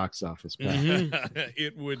at the box office.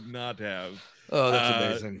 It would not have. Oh,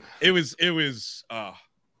 that's amazing. It was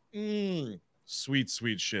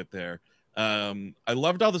sweet shit there. I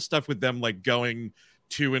loved all the stuff with them like going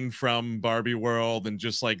to and from Barbie World and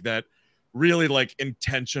just like that really like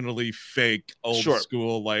intentionally fake old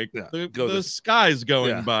school, like the skies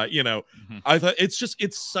going by, you know. I thought it's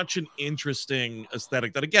such an interesting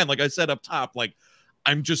aesthetic that, again, like I said up top, like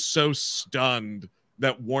I'm just so stunned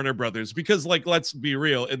that Warner Brothers, because like, let's be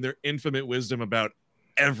real, in their infinite wisdom about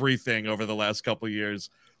everything over the last couple of years,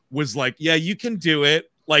 was like, yeah, you can do it.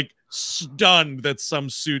 Like stunned that some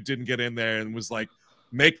suit didn't get in there and was like,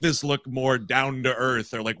 make this look more down to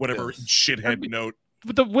earth or like whatever shithead note.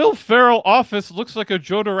 The Will Ferrell office looks like a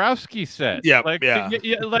Jodorowsky set.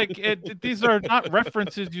 These are not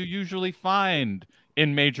references you usually find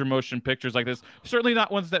in major motion pictures like this. Certainly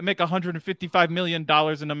not ones that make $155 million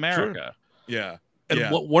in America. And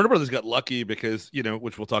Warner Brothers got lucky because, you know,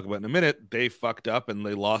 which we'll talk about in a minute, they fucked up and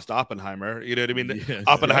they lost Oppenheimer. You know what I mean?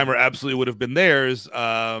 Oppenheimer absolutely would have been theirs,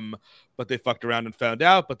 but they fucked around and found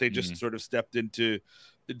out. But they just sort of stepped into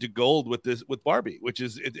into gold with Barbie, which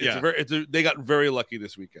is they got very lucky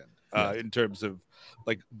this weekend in terms of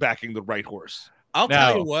like backing the right horse. I'll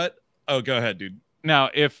tell you what. Oh, go ahead, dude. Now,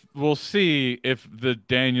 if we'll see if the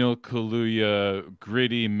Daniel Kaluuya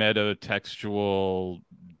gritty meta-textual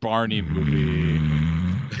Barney movie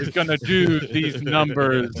is going to do these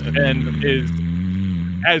numbers and is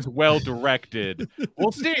as well directed.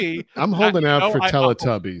 We'll see. I'm holding out for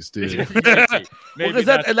Teletubbies, dude. Well,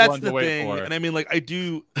 that's the thing. And I mean, like,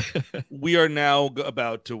 we are now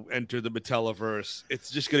about to enter the Metelliverse.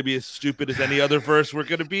 It's just going to be as stupid as any other verse we're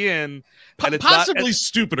going to be in. And it's possibly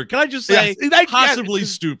stupider. Can I just say possibly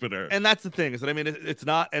stupider? And that's the thing is that, I mean, it's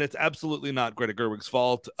not, and it's absolutely not Greta Gerwig's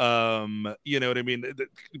fault. You know what I mean?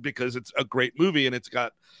 Because it's a great movie and it's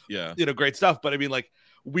got, great stuff. But I mean, like,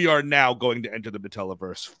 we are now going to enter the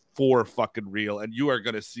Metelliverse for fucking real, and you are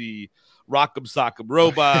going to see Rock'em Sock'em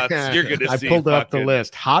Robots. You're going to see. I pulled up the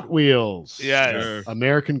list: Hot Wheels, yes,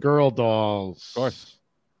 American Girl dolls, of course.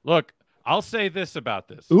 Look, I'll say this about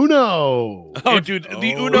this: Uno. Oh, dude,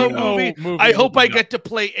 the Uno movie. I hope I get to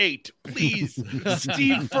play 8, please,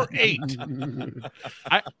 Steve, for 8.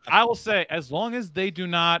 I will say, as long as they do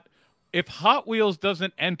not, if Hot Wheels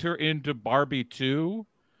doesn't enter into Barbie 2.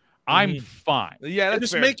 I'm fine. Yeah,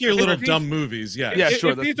 just fair. Make your little dumb movies. Yeah,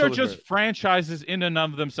 sure. If these are just franchises in and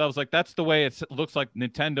of themselves, like that's the way it looks like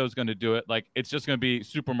Nintendo's going to do it. Like it's just going to be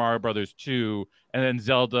Super Mario Brothers 2, and then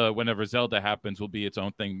Zelda. Whenever Zelda happens, will be its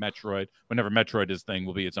own thing. Metroid, whenever Metroid is thing,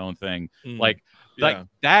 will be its own thing. Like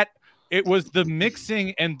that. It was the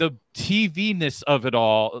mixing and the TV-ness of it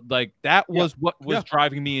all. Like that was what was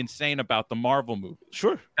driving me insane about the Marvel movie.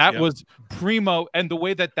 Sure, that was primo, and the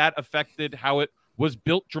way that affected how it was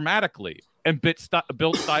built dramatically and built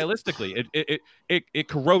stylistically. It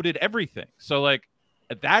corroded everything. So like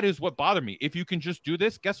that is what bothered me. If you can just do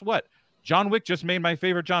this, guess what? John Wick just made my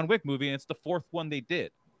favorite John Wick movie, and it's the 4th one they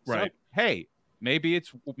did. Right. So, hey, maybe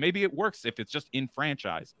it works if it's just in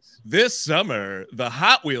franchises. This summer, the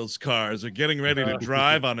Hot Wheels cars are getting ready to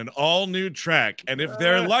drive on an all-new track, and if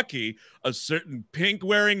they're lucky, a certain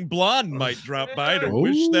pink-wearing blonde might drop by to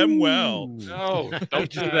wish them well. No,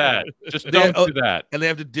 don't do that. Just don't do that. And they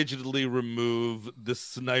have to digitally remove the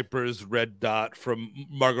sniper's red dot from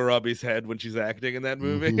Margot Robbie's head when she's acting in that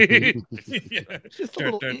movie. Just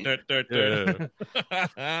a little...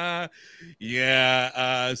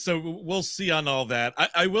 so we'll see on all that.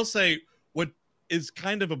 I will say what is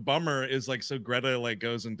kind of a bummer is like, so Greta like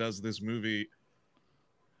goes and does this movie.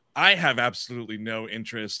 I have absolutely no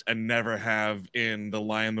interest and never have in the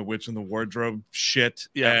Lion, the Witch, and the Wardrobe shit.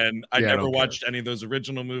 And I never watched any of those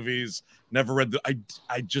original movies. Never read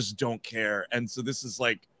I just don't care. And so this is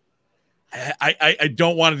like, I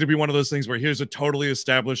don't want it to be one of those things where here's a totally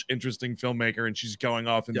established, interesting filmmaker and she's going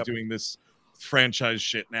off and doing this franchise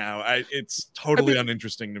shit now. It's totally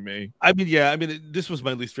uninteresting to me. I mean, this was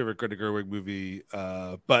my least favorite Greta Gerwig movie,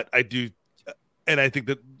 but I do, and I think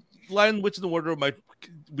that Lion, Witch, and the Wardrobe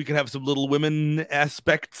we could have some Little Women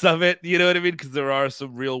aspects of it, you know what I mean? Because there are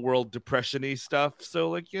some real world depression-y stuff. So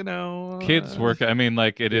like, kids work. I mean,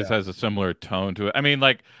 like it has a similar tone to it. I mean,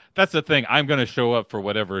 like that's the thing. I'm going to show up for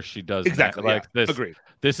whatever she does. Exactly. Like this. Agreed.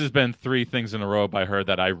 This has been 3 things in a row by her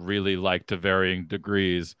that I really like to varying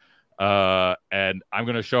degrees. And I'm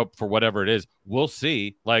going to show up for whatever it is. We'll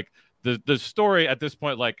see. Like the story at this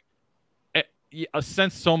point, like a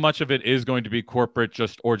sense so much of it is going to be corporate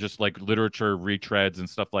just like literature retreads and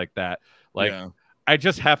stuff like that. Like I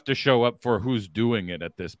just have to show up for who's doing it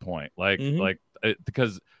at this point. Like,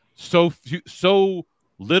 because so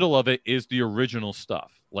little of it is the original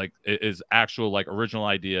stuff. Like it is actual like original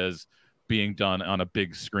ideas being done on a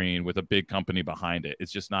big screen with a big company behind it.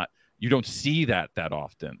 It's just not, you don't see that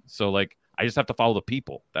often. So like, I just have to follow the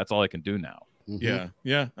people. That's all I can do now. Yeah.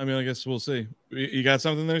 I mean, I guess we'll see. You got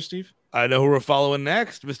something there, Steve? I know who we're following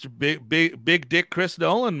next, Mr. Big Dick Chris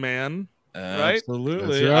Nolan, man. Right?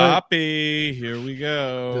 Absolutely. Right. Oppie, here we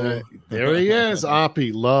go. There he is.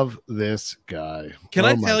 Oppie, love this guy. Can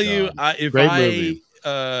I tell you, if Great movie.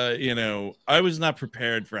 I was not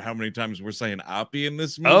prepared for how many times we're saying Oppie in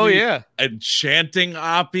this movie. Oh yeah, and chanting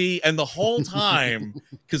Oppie, and the whole time,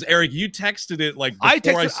 because Eric, you texted it like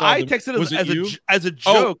before I texted it as a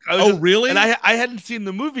joke. Really? And I hadn't seen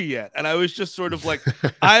the movie yet, and I was just sort of like,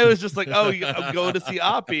 oh, I'm going to see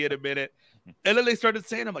Oppie in a minute. And then they started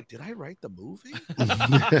saying, I'm like, did I write the movie?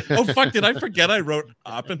 Oh, fuck, did I forget I wrote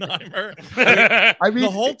Oppenheimer? I mean, the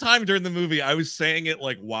whole time during the movie, I was saying it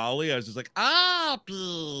like Wally. I was just like,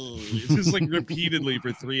 Oppie. Just like repeatedly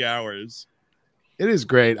for 3 hours. It is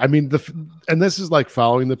great. I mean, and this is like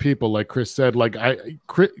following the people, like Chris said. Like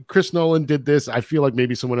Chris Nolan did this. I feel like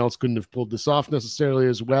maybe someone else couldn't have pulled this off necessarily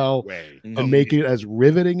as well, and make it as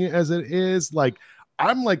riveting as it is. Like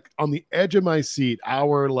I'm like on the edge of my seat,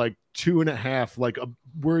 hour like 2.5, like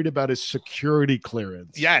worried about his security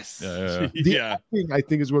clearance. Yes, the acting, I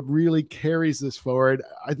think, is what really carries this forward.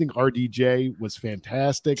 I think RDJ was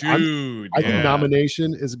fantastic. Dude, I think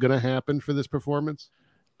nomination is going to happen for this performance.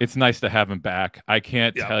 It's nice to have him back. I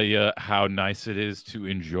can't tell you how nice it is to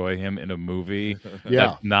enjoy him in a movie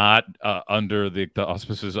that's not under the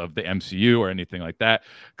auspices of the MCU or anything like that.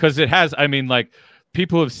 Because it has, I mean, like,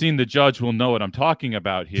 people who have seen The Judge will know what I'm talking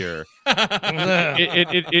about here.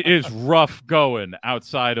 It is rough going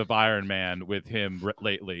outside of Iron Man with him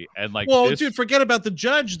lately, and like, well, dude, forget about The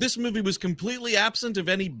Judge. This movie was completely absent of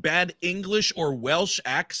any bad English or Welsh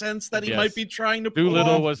accents that he might be trying to pull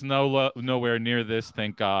Doolittle off. was nowhere near this,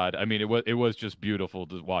 thank God. I mean, it was just beautiful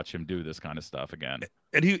to watch him do this kind of stuff again.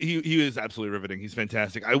 And he is absolutely riveting. He's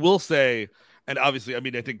fantastic. I will say, and obviously, I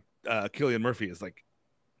mean, I think Cillian Murphy is like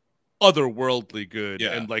otherworldly good,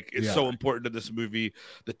 and like it's so important to this movie.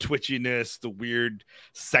 The twitchiness, the weird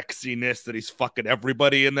sexiness that he's fucking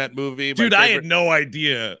everybody in that movie. Dude, I had no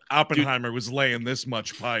idea Oppenheimer was laying this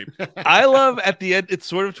much pipe. I love at the end, it's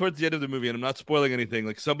sort of towards the end of the movie, and I'm not spoiling anything,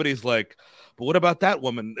 like somebody's like, but what about that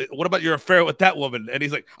woman? What about your affair with that woman? And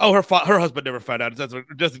he's like, oh, her husband never found out.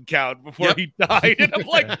 It doesn't count before he died. And I'm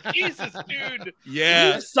like, Jesus, dude.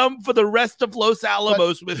 Yeah. Some for the rest of Los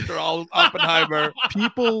Alamos, Mr. Oppenheimer.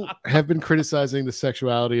 People have been criticizing the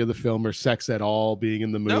sexuality of the film or sex at all being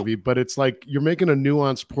in the movie, but it's like you're making a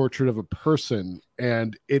nuanced portrait of a person,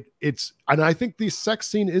 and and I think the sex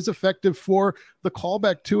scene is effective for the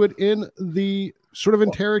callback to it in the sort of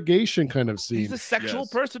interrogation kind of scene. He's a sexual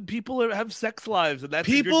person. People have sex lives, and that's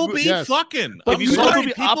people be fucking. But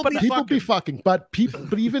people be fucking. But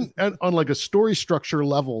even on like a story structure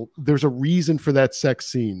level, there's a reason for that sex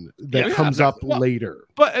scene that comes up later.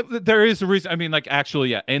 But there is a reason. I mean, like,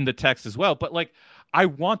 actually, in the text as well. But like, I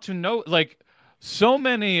want to know, like, so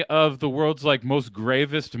many of the world's like most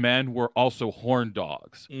gravest men were also horn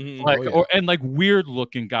dogs, like, and like weird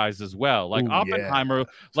looking guys as well. Like Oppenheimer,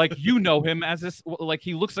 like, you know him as this, like,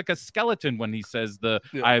 he looks like a skeleton when he says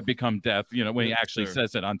 "I have become death." You know, when he actually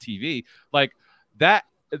says it on TV, like that.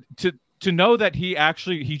 To know that he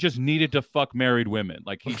just needed to fuck married women,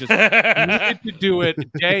 like he just needed to do it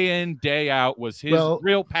day in, day out, was his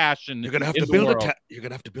real passion. You're gonna have to build you're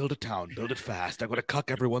gonna have to build a town, build it fast. I'm gonna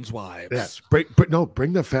cuck everyone's wives. Yes,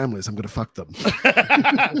 bring their families. I'm gonna fuck them.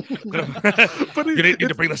 But you need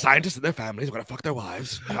to bring the scientists and their families. I'm gonna fuck their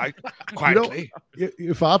wives quietly. You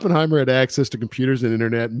know, if Oppenheimer had access to computers and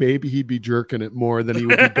internet, maybe he'd be jerking it more than he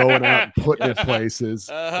would be going out and putting it places.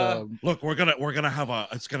 Look, we're gonna have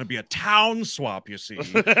it's gonna be a town swap. You see,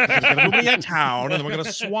 there's gonna be a town, and then we're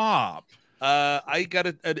gonna swap. I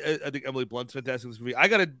think Emily Blunt's fantastic in this movie. I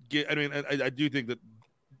do think that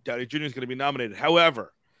Downey Jr. is going to be nominated.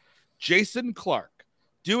 However, Jason Clarke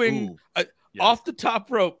doing off the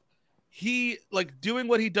top rope, he like doing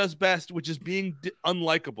what he does best, which is being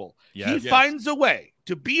unlikable. He finds a way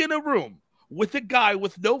to be in a room with a guy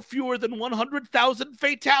with no fewer than 100,000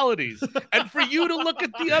 fatalities, and for you to look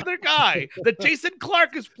at the other guy that Jason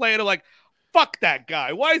Clarke is playing, and like, fuck that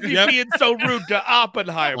guy. Why is he being so rude to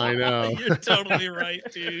Oppenheimer? I know. You're totally right,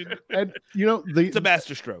 dude. And you know, it's a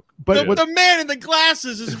masterstroke. But the man in the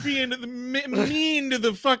glasses is being mean to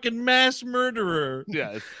the fucking mass murderer.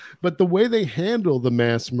 Yes. But the way they handle the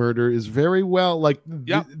mass murder is very well. Like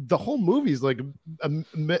the whole movie is like a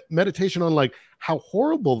meditation on like how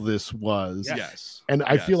horrible this was. Yes. And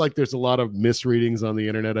I feel like there's a lot of misreadings on the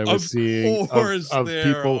internet I was seeing of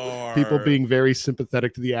people being very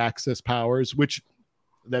sympathetic to the Axis powers, which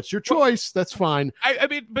that's your choice. That's fine. I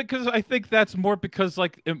mean, because I think that's more because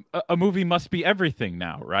like a movie must be everything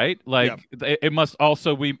now, right? Like it must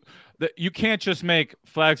also you can't just make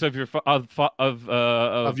flags of your fathers.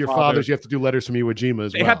 You have to do Letters from Iwo Jima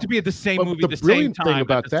as well. They have to be at the same movie, the same time, thing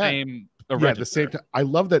about the that. same at the same time. I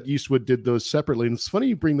love that Eastwood did those separately. And it's funny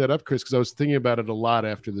you bring that up, Chris, because I was thinking about it a lot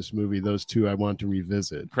after this movie. Those two I want to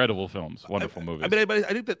revisit. Incredible films, wonderful movies. I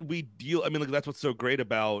think that like that's what's so great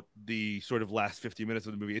about the sort of last 50 minutes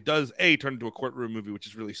of the movie. It does turn into a courtroom movie, which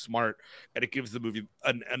is really smart, and it gives the movie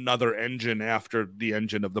another engine after the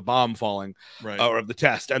engine of the bomb falling, or of the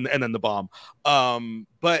test, and then the bomb.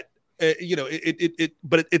 But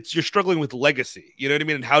but it's you're struggling with legacy. You know what I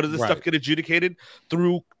mean? And how does this stuff get adjudicated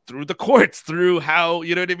through the courts, through how,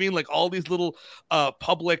 you know what I mean? Like all these little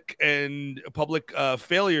public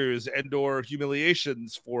failures and or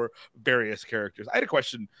humiliations for various characters. I had a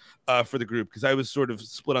question for the group because I was sort of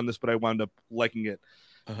split on this, but I wound up liking it.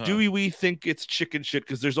 Do we think it's chicken shit?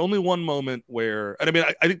 Because there's only one moment where, and I mean,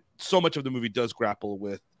 I think so much of the movie does grapple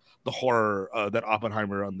with the horror that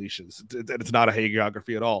Oppenheimer unleashes. It's not a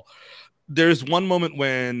hagiography at all. There's one moment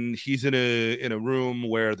when he's in a room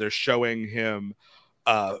where they're showing him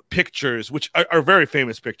pictures, which are very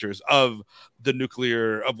famous pictures of the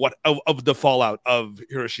nuclear of the fallout of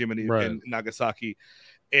Hiroshima and Nagasaki.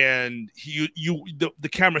 And the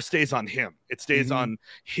camera stays on him. It stays on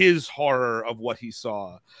his horror of what he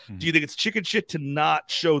saw. Do you think it's chicken shit to not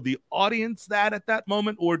show the audience that at that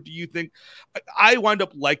moment, or do you think I wind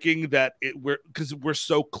up liking that because we're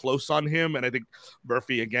so close on him, and I think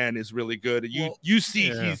Murphy again is really good. You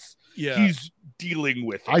see he's dealing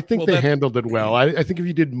with it. I think they handled it well. I think if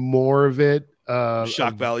you did more of it,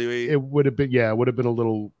 shock value, it would have been a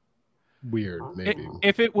little weird maybe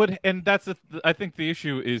if it would. And that's I think the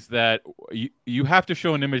issue is that you have to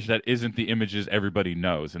show an image that isn't the images everybody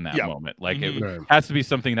knows in that moment. Like it has to be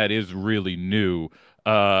something that is really new,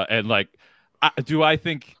 and like do I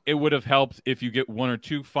think it would have helped if you get one or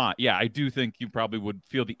two font? Yeah, I do think you probably would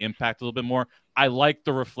feel the impact a little bit more. I like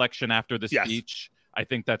the reflection after the speech. I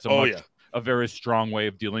think that's a very strong way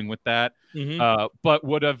of dealing with that.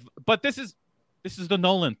 But this is the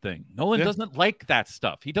Nolan thing. Nolan doesn't like that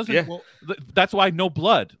stuff. He doesn't. That's why no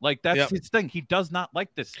blood. Like that's his thing. He does not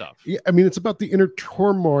like this stuff. Yeah, I mean, it's about the inner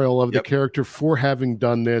turmoil of the character for having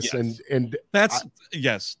done this, and that's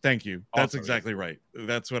yes. Thank you. That's exactly right.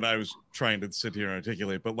 That's what I was trying to sit here and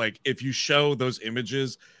articulate. But like, if you show those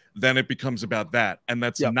images, then it becomes about that, and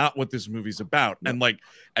that's not what this movie's about. And like,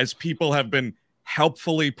 as people have been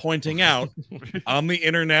helpfully pointing out on the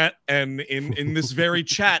internet and in this very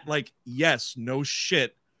chat, like, yes, no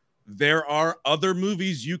shit, there are other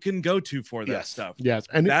movies you can go to for that stuff. Yes,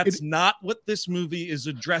 and that's not what this movie is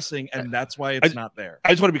addressing, and that's why it's not there. I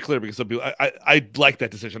just want to be clear because some people, I like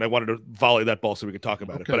that decision. I wanted to volley that ball so we could talk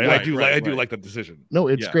about it, but I do like that decision. No,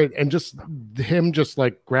 it's great, and just him just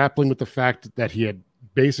like grappling with the fact that he had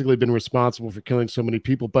basically been responsible for killing so many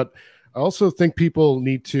people. But I also think people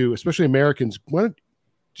need to, especially Americans, want to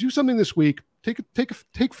do something this week.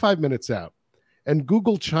 Take 5 minutes out and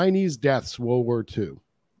Google Chinese deaths World War II,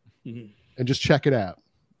 and just check it out.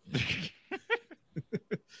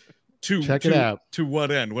 Check it out. To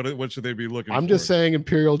what end? What should they be looking for? I'm just saying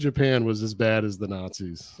Imperial Japan was as bad as the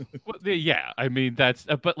Nazis. Well, yeah, I mean that's,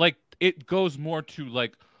 but like it goes more to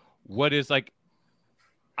like what is like.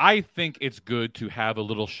 I think it's good to have a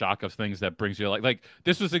little shock of things that brings you like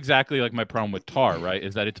this was exactly like my problem with Tar, right?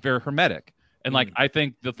 Is that it's very hermetic. And like I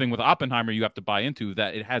think the thing with Oppenheimer you have to buy into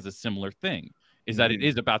that it has a similar thing, is that it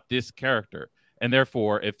is about this character. And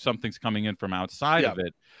therefore, if something's coming in from outside of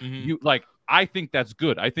it, you like I think that's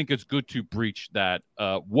good. I think it's good to breach that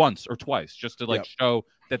once or twice just to like show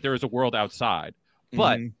that there is a world outside.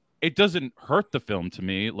 But it doesn't hurt the film to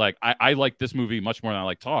me. Like I like this movie much more than I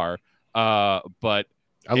like Tar. But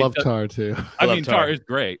I love Tar too. I mean, Tar is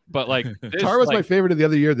great, but like Tar was my favorite of the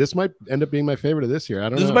other year. This might end up being my favorite of this year. I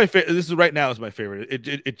don't know. This is my favorite. This is right now is my favorite.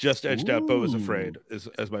 It just edged out Beau is Afraid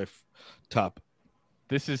as my top.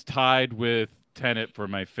 This is tied with Tenet for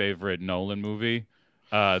my favorite Nolan movie.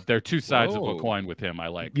 They're two sides of a coin with him. I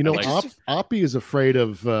like. You know, like, Oppie is afraid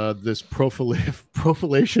of this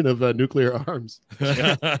profilation of nuclear arms.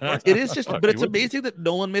 It is just, but it's amazing that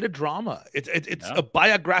Nolan made a drama. It's a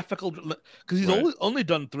biographical, because he's only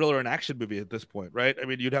done thriller and action movie at this point, right? I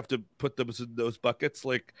mean, you'd have to put them in those buckets.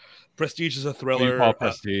 Like Prestige is a thriller. You call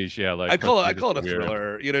Prestige, yeah. Like I call it a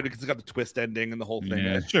thriller, you know, because it's got the twist ending and the whole thing.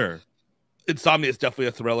 Yeah, sure. Insomnia is definitely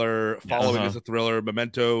a thriller. Following is a thriller.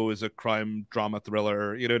 Memento is a crime drama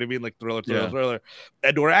thriller. You know what I mean? Like thriller,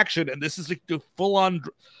 and or action. And this is like the full on,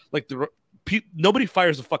 like nobody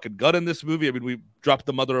fires a fucking gun in this movie. I mean, we dropped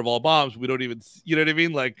the mother of all bombs. We don't even, you know what I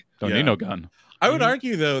mean? Like, don't need no gun. I would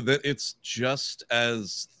argue though that it's just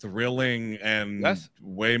as thrilling and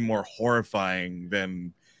way more horrifying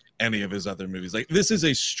than any of his other movies. Like this is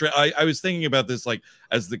I was thinking about this like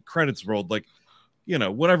as the credits rolled, like, you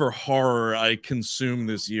know, whatever horror I consume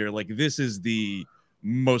this year, like this is the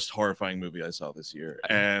most horrifying movie I saw this year.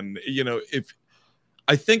 And, you know, if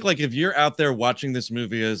you're out there watching this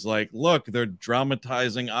movie as like, look, they're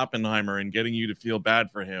dramatizing Oppenheimer and getting you to feel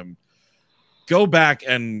bad for him, go back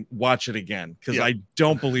and watch it again. Because I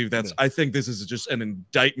don't believe I think this is just an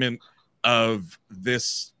indictment of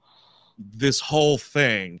this this whole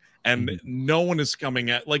thing, and no one is coming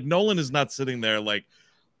at, like, Nolan is not sitting there like,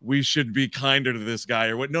 we should be kinder to this guy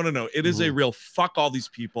or what. No. It is a real fuck all these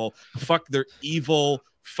people, fuck their evil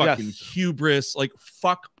fucking hubris, like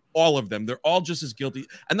fuck all of them. They're all just as guilty.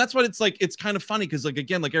 And that's what it's like. It's kind of funny because, like,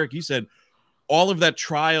 again, like Eric, you said, all of that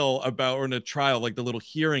trial about, or in a trial, like the little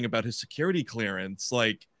hearing about his security clearance,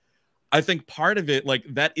 like, I think part of it, like,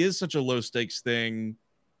 that is such a low stakes thing.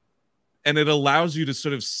 And it allows you to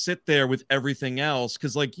sort of sit there with everything else.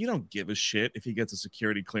 Cause, like, you don't give a shit if he gets a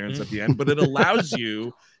security clearance at the end, but it allows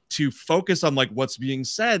you to focus on, like, what's being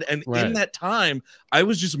said. And in that time, I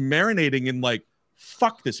was just marinating in, like,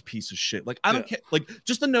 fuck this piece of shit. Like, I don't care. Like,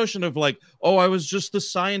 just the notion of, like, oh, I was just the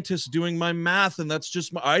scientist doing my math, and that's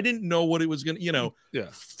just I didn't know what it was gonna, you know.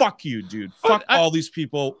 Fuck you, dude. Fuck all these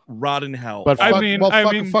people. Rot in hell. But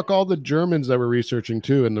fuck all the Germans that were researching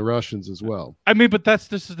too, and the Russians as well. I mean, but this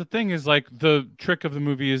is the thing, is like the trick of the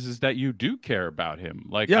movie is that you do care about him.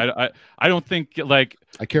 Like, I don't think, like,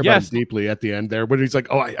 I care about him deeply at the end there, but he's like,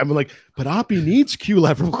 oh, I'm like, but Oppie needs Q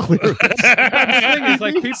level clearance. The thing is,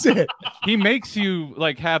 like, he makes you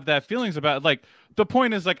like have that feelings about, like, the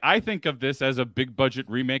point is, like, I think of this as a big budget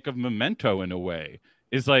remake of Memento in a way.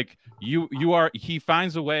 Is like he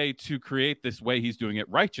finds a way to create this way he's doing it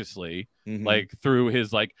righteously, like through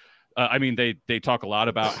his, like, I mean, they talk a lot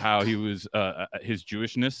about how he was his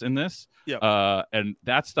Jewishness in this, and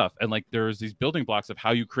that stuff, and like there's these building blocks of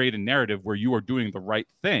how you create a narrative where you are doing the right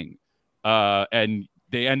thing, and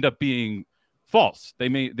they end up being false. They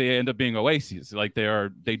end up being oases, like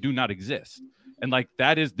they do not exist, and like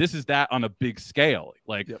this is that on a big scale,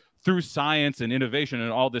 like through science and innovation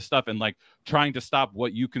and all this stuff, and like trying to stop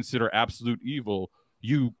what you consider absolute evil,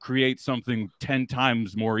 you create something 10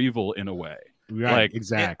 times more evil in a way. Right, like,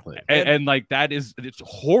 exactly. And like it's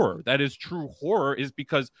horror. That is true horror, is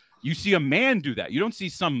because you see a man do that. You don't see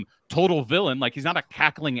some total villain. Like, he's not a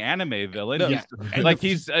cackling anime villain. No.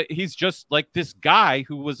 He's just like this guy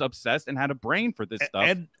who was obsessed and had a brain for this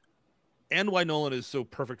stuff. And why Nolan is so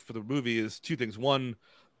perfect for the movie is two things. One,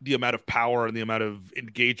 the amount of power and the amount of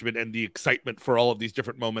engagement and the excitement for all of these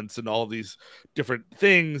different moments and all of these different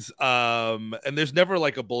things. And there's never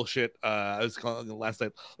like a bullshit, I was calling it last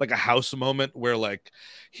night, like a house moment where like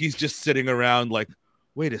he's just sitting around like,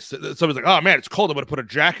 wait a second. Somebody's like, oh man, it's cold, I'm gonna put a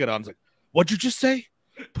jacket on. It's like, what'd you just say?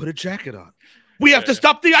 Put a jacket on. We have to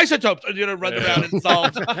stop the isotopes, and, you know, run around and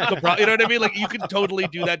solve the problem. You know what I mean? Like, you can totally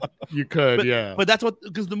do that. You could, but that's what,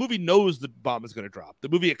 because the movie knows the bomb is going to drop. The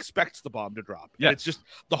movie expects the bomb to drop. Yeah, it's just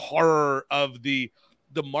the horror of the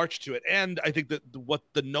march to it. And I think that what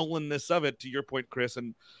the Nolan-ness of it, to your point, Chris,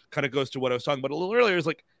 and kind of goes to what I was talking about a little earlier, is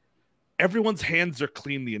like, everyone's hands are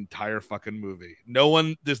clean the entire fucking movie.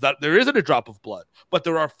 There isn't a drop of blood, but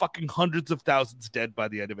there are fucking hundreds of thousands dead by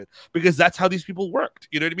the end of it, because that's how these people worked.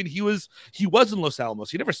 You know what I mean? He was in Los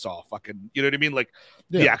Alamos. He never saw fucking, you know what I mean? Like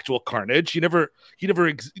the actual carnage. He never,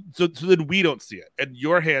 so then we don't see it, and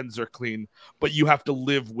your hands are clean, but you have to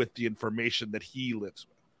live with the information that he lives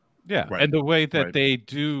with. Yeah, right. And the way that they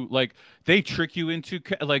do, like, they trick you into,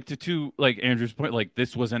 like, to like Andrew's point, like,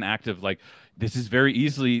 this was an active, like, this is very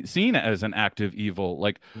easily seen as an active evil.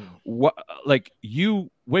 Like, what, like,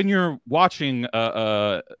 when you're watching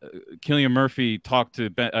Cillian Murphy talk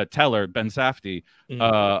to Ben Safdie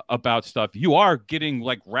about stuff, you are getting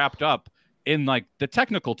like wrapped up in like the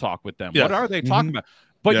technical talk with them. What are they talking about?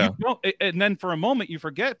 But you don't, and then for a moment you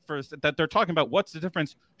forget first that they're talking about what's the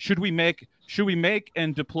difference. Should we make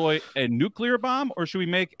and deploy a nuclear bomb, or should we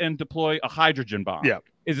make and deploy a hydrogen bomb? Yeah,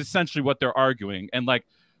 is essentially what they're arguing. And like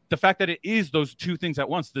the fact that it is those two things at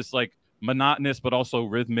once, this like monotonous but also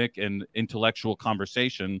rhythmic and intellectual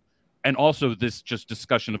conversation, and also this just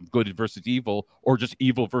discussion of good versus evil, or just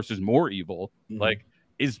evil versus more evil, like,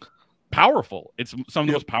 is powerful. It's some of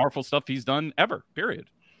the most powerful stuff he's done ever, period.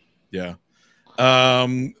 Yeah.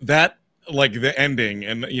 That, like, the ending,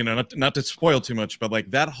 and, you know, not to spoil too much, but like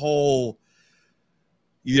that whole,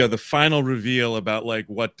 you know, the final reveal about like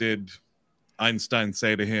what did Einstein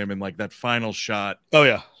say to him, and like that final shot. Oh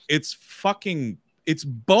yeah, it's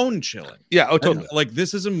bone chilling. Yeah, oh totally. And, like,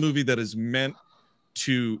 this is a movie that is meant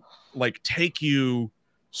to like take you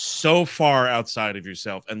so far outside of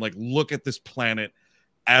yourself and like look at this planet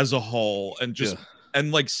as a whole, and just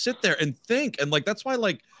and like sit there and think, and like that's why,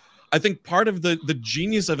 like, I think part of the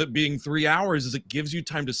genius of it being 3 hours is it gives you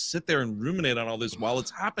time to sit there and ruminate on all this while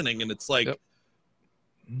it's happening. And it's like,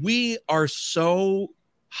 we are so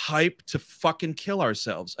hyped to fucking kill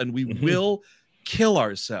ourselves, and we will kill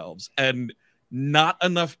ourselves, and not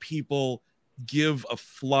enough people give a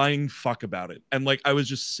flying fuck about it. And like, I was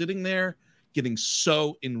just sitting there getting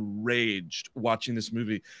so enraged watching this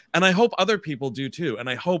movie, and I hope other people do too. And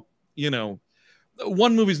I hope,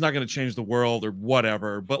 one movie's not going to change the world or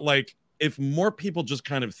whatever, but like if more people just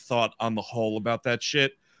kind of thought on the whole about that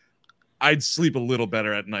shit, I'd sleep a little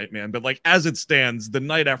better at night, man. But like as it stands, the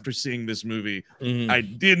night after seeing this movie, I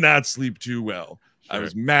did not sleep too well. Sure. I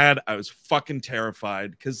was mad. I was fucking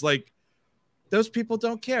terrified because like those people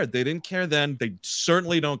don't care. They didn't care then. They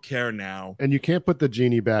certainly don't care now. And you can't put the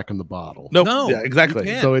genie back in the bottle. Nope. No, yeah,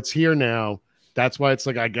 exactly. So it's here now. That's why it's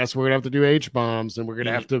like, I guess we're gonna have to do H-bombs and we're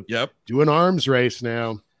gonna have to do an arms race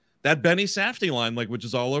now. That Benny Safdie line, like, which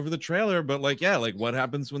is all over the trailer, but like, yeah, like what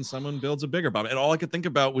happens when someone builds a bigger bomb? And all I could think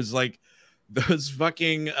about was like those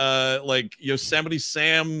fucking like Yosemite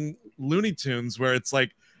Sam Looney Tunes where it's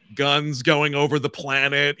like guns going over the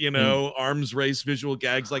planet, arms race visual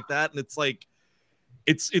gags like that. And it's like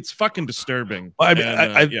it's fucking disturbing. Well, I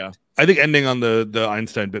mean, I think ending on the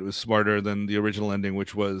Einstein bit was smarter than the original ending,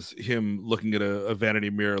 which was him looking at a vanity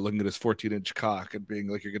mirror, looking at his 14-inch cock and being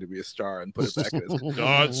like, you're going to be a star, and put it back in his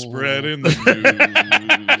God spreading the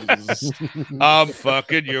news. I'm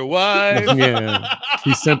fucking your wife. Yeah.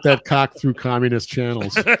 He sent that cock through communist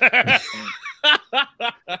channels.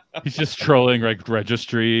 He's just trolling like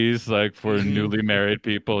registries, like for newly married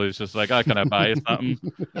people. He's just like, "Oh, can I buy you something?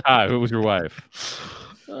 Hi, who was your wife?"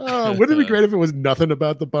 Wouldn't it be great if it was nothing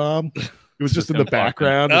about the bomb? It was just in the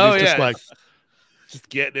background. Oh, and he's just like just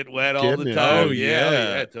getting it wet all the time. Oh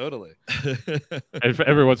yeah, totally. And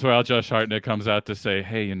every once in a while, Josh Hartnett comes out to say,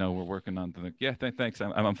 "Hey, we're working on the thanks.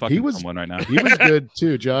 I'm fucking someone right now." He was good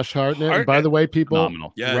too, Josh Hartnett. And by the way, people,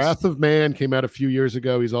 phenomenal. Yes. Wrath of Man came out a few years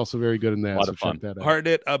ago. He's also very good in that. A lot of fun. Check that out.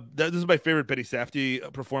 Hartnett, this is my favorite Benny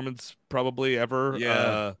Safdie performance probably ever.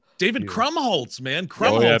 Yeah. David Krumholtz, man.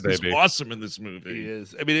 Krumholtz is awesome in this movie. He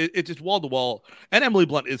is. I mean, it's just wall to wall. And Emily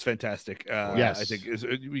Blunt is fantastic. Yes. I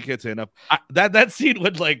think we can't say enough. That scene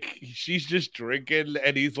when like she's just drinking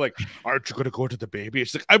and he's like, "Aren't you gonna go to the baby?"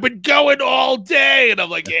 She's like, "I've been going all day," and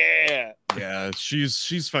I'm like, "Yeah." Yeah,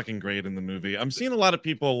 she's fucking great in the movie. I'm seeing a lot of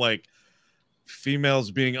people like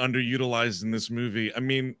females being underutilized in this movie. I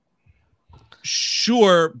mean,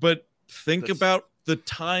 sure, but think about the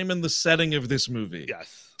time and the setting of this movie.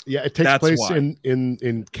 Yes. Yeah, it takes place in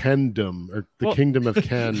Kendom or the Kingdom of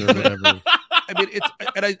Ken or whatever. I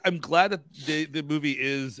mean, I'm glad that the movie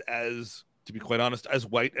is, as to be quite honest, as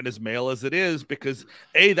white and as male as it is, because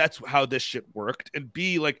A, that's how this shit worked, and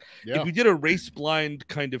B, like if you did a race blind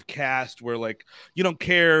kind of cast where like you don't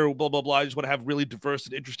care, blah blah blah, I just want to have really diverse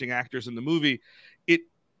and interesting actors in the movie, it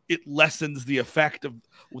lessens the effect of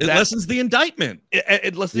it lessens the indictment.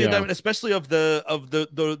 It lessens the indictment, especially of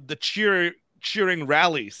the cheering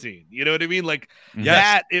rally scene. You know what I mean? Like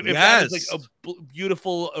that. If that is like a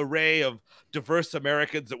beautiful array of diverse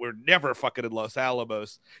Americans that were never fucking in Los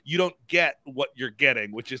Alamos, you don't get what you're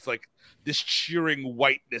getting, which is like this cheering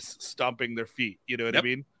whiteness stomping their feet. You know what I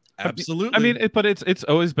mean? Absolutely. I mean, but it's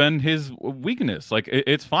always been his weakness. Like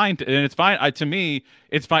it's fine, and it's fine. To me,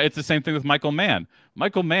 it's fine. It's the same thing with Michael Mann.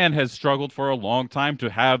 Michael Mann has struggled for a long time to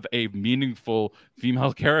have a meaningful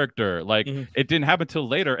female character. Like it didn't happen till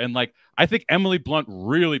later, and like I think Emily Blunt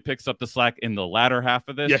really picks up the slack in the latter half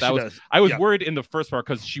of this. Yes, I was worried in the first part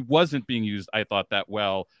because she wasn't being used, I thought, that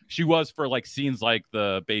well. She was for like scenes like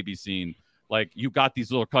the baby scene. Like you got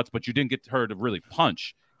these little cuts, but you didn't get her to really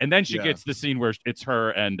punch. And then she gets the scene where it's her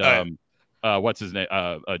and what's his name,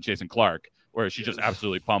 Jason Clarke, where she just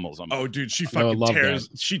absolutely pummels him. Oh, dude, she fucking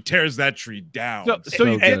tears that tree down. So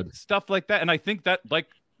you get stuff like that, and I think that like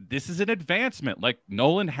this is an advancement. Like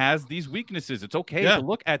Nolan has these weaknesses. It's okay to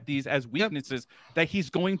look at these as weaknesses that he's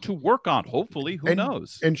going to work on. Hopefully, who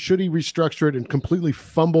knows? And should he restructure it and completely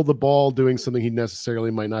fumble the ball doing something he necessarily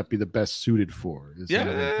might not be the best suited for?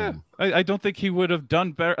 I don't think he would have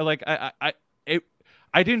done better. Like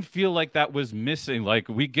I didn't feel like that was missing. Like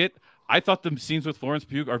I thought the scenes with Florence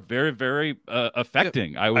Pugh are very, very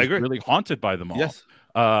affecting. I was really haunted by them all. Yes.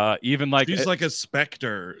 Even like she's like a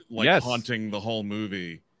specter, like haunting the whole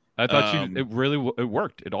movie. I thought it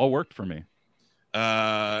worked. It all worked for me.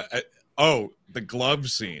 The glove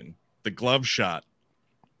scene, the glove shot.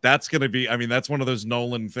 That's gonna be. I mean, that's one of those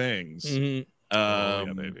Nolan things. Maybe. That's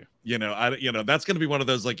gonna be one of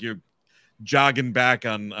those like you're jogging back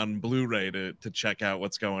on Blu-ray to check out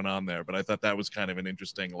what's going on there. But I thought that was kind of an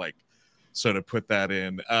interesting like sort of put that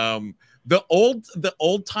in. The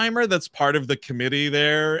old timer that's part of the committee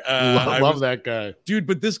there. I love that guy, dude.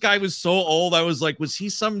 But this guy was so old. I was like, was he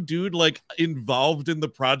some dude like involved in the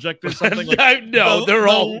project or something? Like, no, they're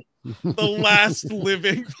all the last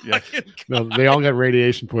living. No, they all got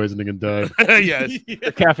radiation poisoning and died. Yes.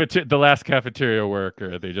 The last cafeteria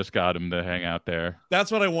worker. They just got him to hang out there.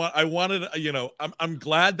 That's what I want. I wanted. I'm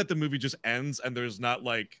glad that the movie just ends and there's not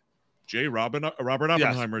like Robert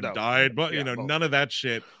Oppenheimer died, but none of that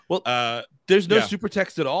shit. Well, there's no super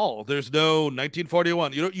text at all. There's no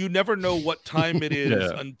 1941. You never know what time it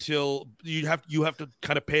is until you have to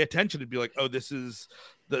kind of pay attention and be like, oh, this is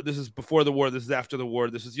before the war, this is after the war,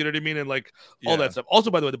 this is, you know what I mean, and like all that stuff. Also,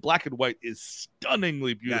 by the way, the black and white is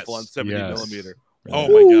stunningly beautiful on 70 millimeter. Oh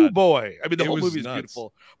my god, boy! I mean, the whole movie is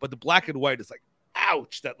beautiful, but the black and white is like,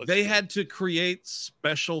 ouch! That looks. They had to create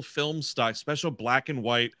special film stock, special black and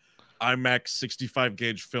white IMAX 65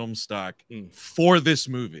 gauge film stock for this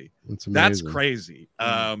movie. That's crazy.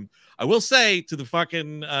 I will say to the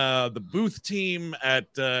fucking the booth team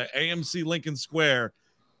at AMC Lincoln Square,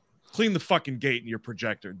 clean the fucking gate in your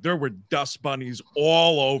projector. There were dust bunnies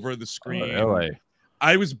all over the screen. Oh, LA.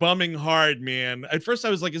 I was bumming hard, man. At first I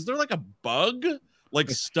was like, is there like a bug like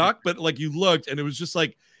stuck? But like you looked and it was just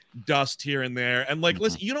like dust here and there. And like,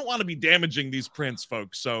 listen, you don't want to be damaging these prints,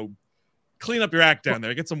 folks. So clean up your act down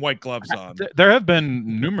there. Get some white gloves on. There have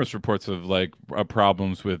been numerous reports of like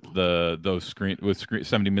problems with those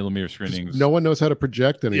 70 millimeter screenings. No one knows how to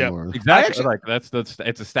project anymore. Yeah, exactly. Like that's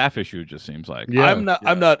it's a staff issue. It just seems like. Yeah. I'm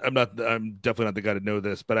definitely not the guy to know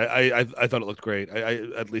this, but I thought it looked great. I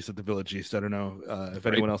at least at the Village East. I don't know if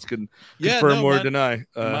anyone else can confirm or deny.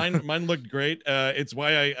 Mine looked great. It's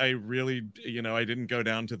why I really I didn't go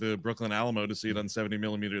down to the Brooklyn Alamo to see it on 70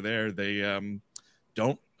 millimeter there. They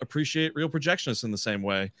don't appreciate real projectionists in the same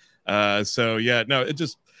way. So yeah, no,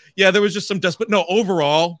 there was just some dust, but no,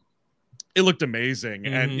 overall it looked amazing.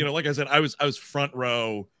 And like I said, I was front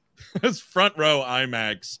row, front row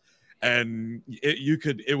IMAX, and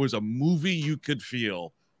it was a movie you could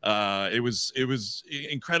feel. It was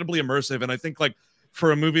incredibly immersive, and I think like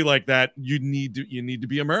for a movie like that, you need to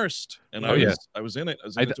be immersed. And I was in it. I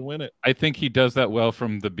was in it to win it. I think he does that well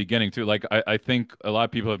from the beginning too. Like I think a lot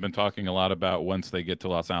of people have been talking a lot about once they get to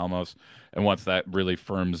Los Alamos and once that really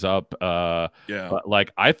firms up. But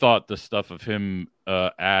like I thought the stuff of him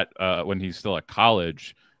when he's still at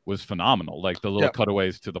college was phenomenal. Like the little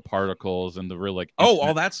cutaways to the particles and the real like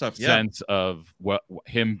all that stuff. Sense of what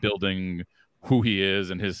him building who he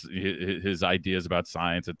is and his ideas about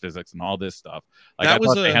science and physics and all this stuff. Like I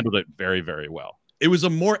thought they handled it very, very well. It was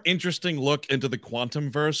a more interesting look into the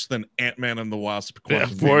quantum verse than Ant-Man and the Wasp.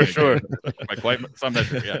 For sure.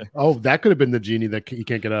 Oh, that could have been the genie that he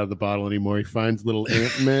can't get out of the bottle anymore. He finds little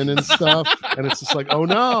Ant-Man and stuff, and it's just like, oh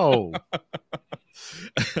no.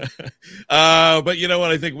 But you know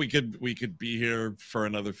what? I think we could be here for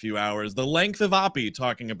another few hours. The length of Oppie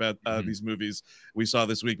talking about these movies we saw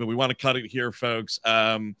this week, but we want to cut it here, folks.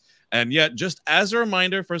 And yet, just as a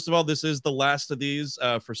reminder, first of all, this is the last of these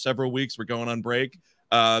for several weeks. We're going on break.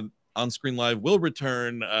 On Screen Live will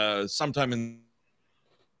return sometime in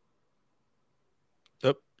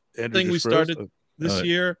thing we started this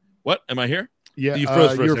year. What? Am I here? Yeah, you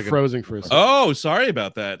froze for a second. Frozen for a second. Oh, sorry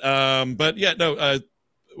about that. But yeah, no.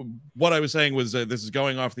 What I was saying was this is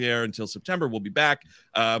going off the air until September. We'll be back.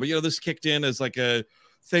 But this kicked in as like a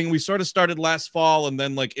thing we sort of started last fall, and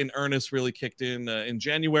then like in earnest really kicked in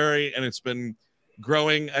January, and it's been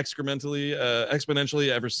growing exponentially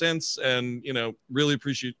ever since. And really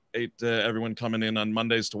appreciate everyone coming in on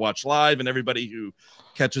Mondays to watch live, and everybody who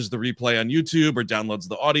catches the replay on YouTube or downloads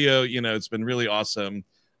the audio. It's been really awesome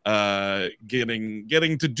getting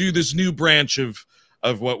to do this new branch of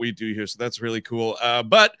what we do here, so that's really cool.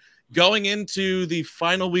 But going into the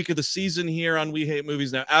final week of the season here on We Hate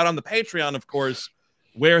Movies now, out on the Patreon, of course,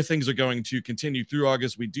 where things are going to continue through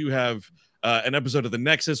August. We do have an episode of The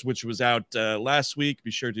Nexus, which was out last week.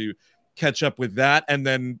 Be sure to catch up with that. And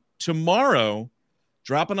then tomorrow,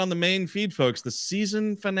 dropping on the main feed, folks, the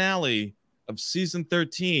season finale of season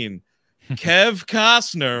 13. Kev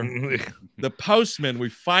Costner, The Postman. We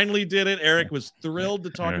finally did it. Eric was thrilled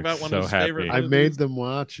to talk about one of his favorite movies. I made them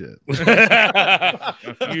watch it.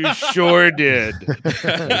 You sure did.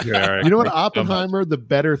 You know what? Oppenheimer, the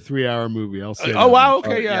better 3-hour movie. I'll say. Oh, wow.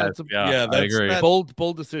 Okay. That's I agree.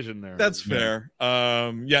 Bold decision there. That's fair.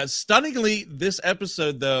 Stunningly, this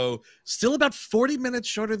episode, though, still about 40 minutes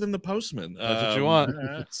shorter than The Postman. That's what you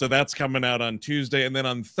want. So that's coming out on Tuesday. And then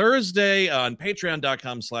on Thursday on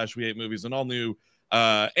patreon.com/WeHateMovies, an all new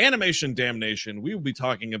animation damnation, we will be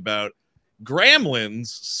talking about Gremlins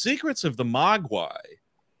Secrets of the Mogwai.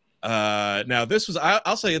 Now this was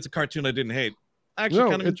I'll say it's a cartoon I didn't hate. I actually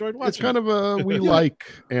kind of enjoyed watching. It's kind of a like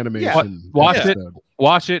animation.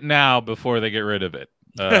 Watch it now before they get rid of it.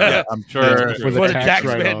 I'm sure for the tax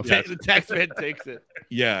the tax man takes it.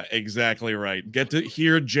 Yeah, exactly right. Get to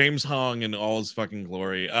hear James Hong in all his fucking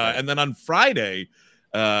glory. And then on Friday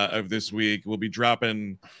of this week, we'll be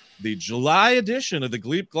dropping the July edition of the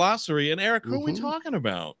Gleep Glossary. And Eric, who are we talking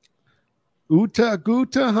about? Uta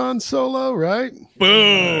Guta Han Solo, right?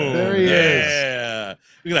 Boom. There he is. Yeah.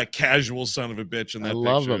 Look at that casual son of a bitch in that I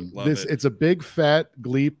love picture. him. Love it. It's a big fat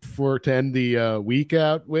gleep to end the week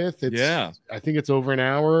out with. I think it's over an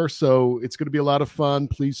hour, so it's going to be a lot of fun.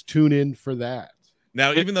 Please tune in for that.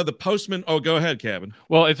 Now, even though the postman, go ahead, Kevin.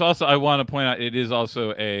 Well, it's also, I want to point out, it is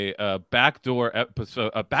also a backdoor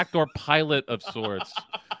episode, a backdoor pilot of sorts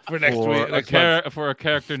for next week, for a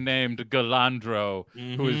character named Galandro,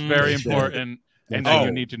 who is very important and that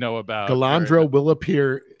you need to know about. Galandro will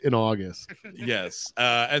appear in August. Yes.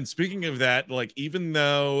 And speaking of that, like, even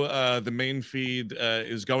though the main feed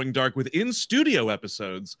is going dark with in-studio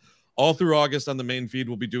episodes, all through August on the main feed,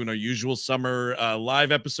 we'll be doing our usual summer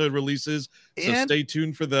live episode releases. So stay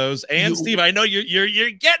tuned for those. And Steve, I know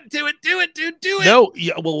you're getting to it. Do it, dude. Do it. No,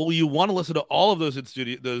 yeah. Well, you want to listen to all of those in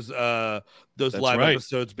studio, those live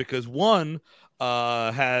episodes, because one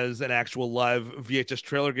has an actual live VHS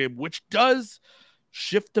trailer game, which does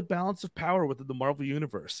shift the balance of power within the Marvel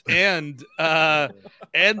universe, and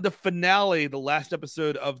the finale, the last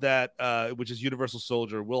episode of that, which is Universal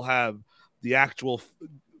Soldier, will have the actual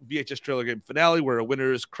VHS trailer game finale where a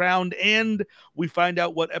winner is crowned, and we find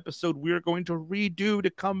out what episode we're going to redo to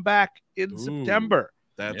come back in September.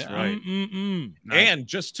 That's right. Nice. And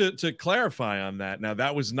just to clarify on that, now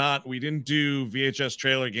that was not, we didn't do VHS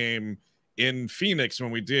trailer game in Phoenix when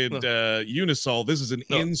we did Unisol. This is an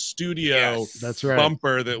in-studio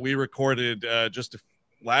bumper that we recorded just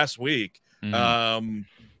last week.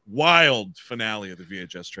 Wild finale of the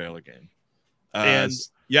VHS trailer game.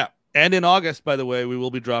 And in August, by the way, we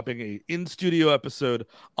will be dropping a in-studio episode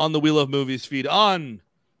on the We Love Movies feed on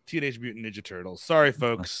Teenage Mutant Ninja Turtles. Sorry,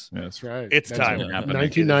 folks. That's right. It's time.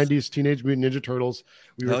 1990s Teenage Mutant Ninja Turtles.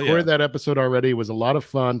 We recorded that episode already. It was a lot of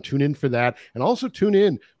fun. Tune in for that. And also tune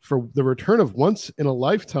in for the return of Once in a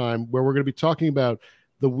Lifetime, where we're going to be talking about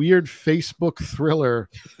the weird Facebook thriller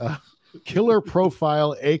Killer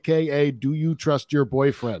Profile, aka Do You Trust Your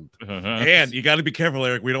Boyfriend? And you got to be careful,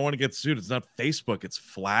 Eric. We don't want to get sued. It's not Facebook, it's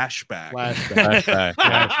Flashback. Flashback.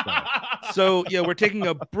 So yeah, we're taking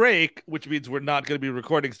a break, which means we're not going to be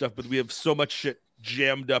recording stuff, but we have so much shit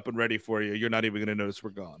jammed up and ready for you. You're not even going to notice we're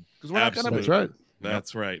gone because we're not going to. That's right.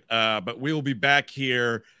 That's right. But we will be back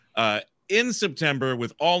here in September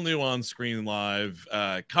with all new on-screen live,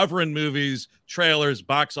 covering movies, trailers,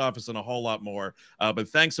 box office, and a whole lot more. But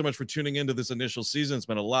thanks so much for tuning into this initial season. It's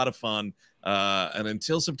been a lot of fun. And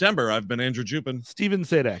until September, I've been Andrew Jupin, Steven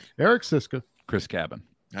Sadak, Eric Siska, Chris Cabin.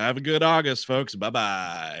 Have a good August, folks.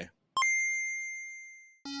 Bye-bye.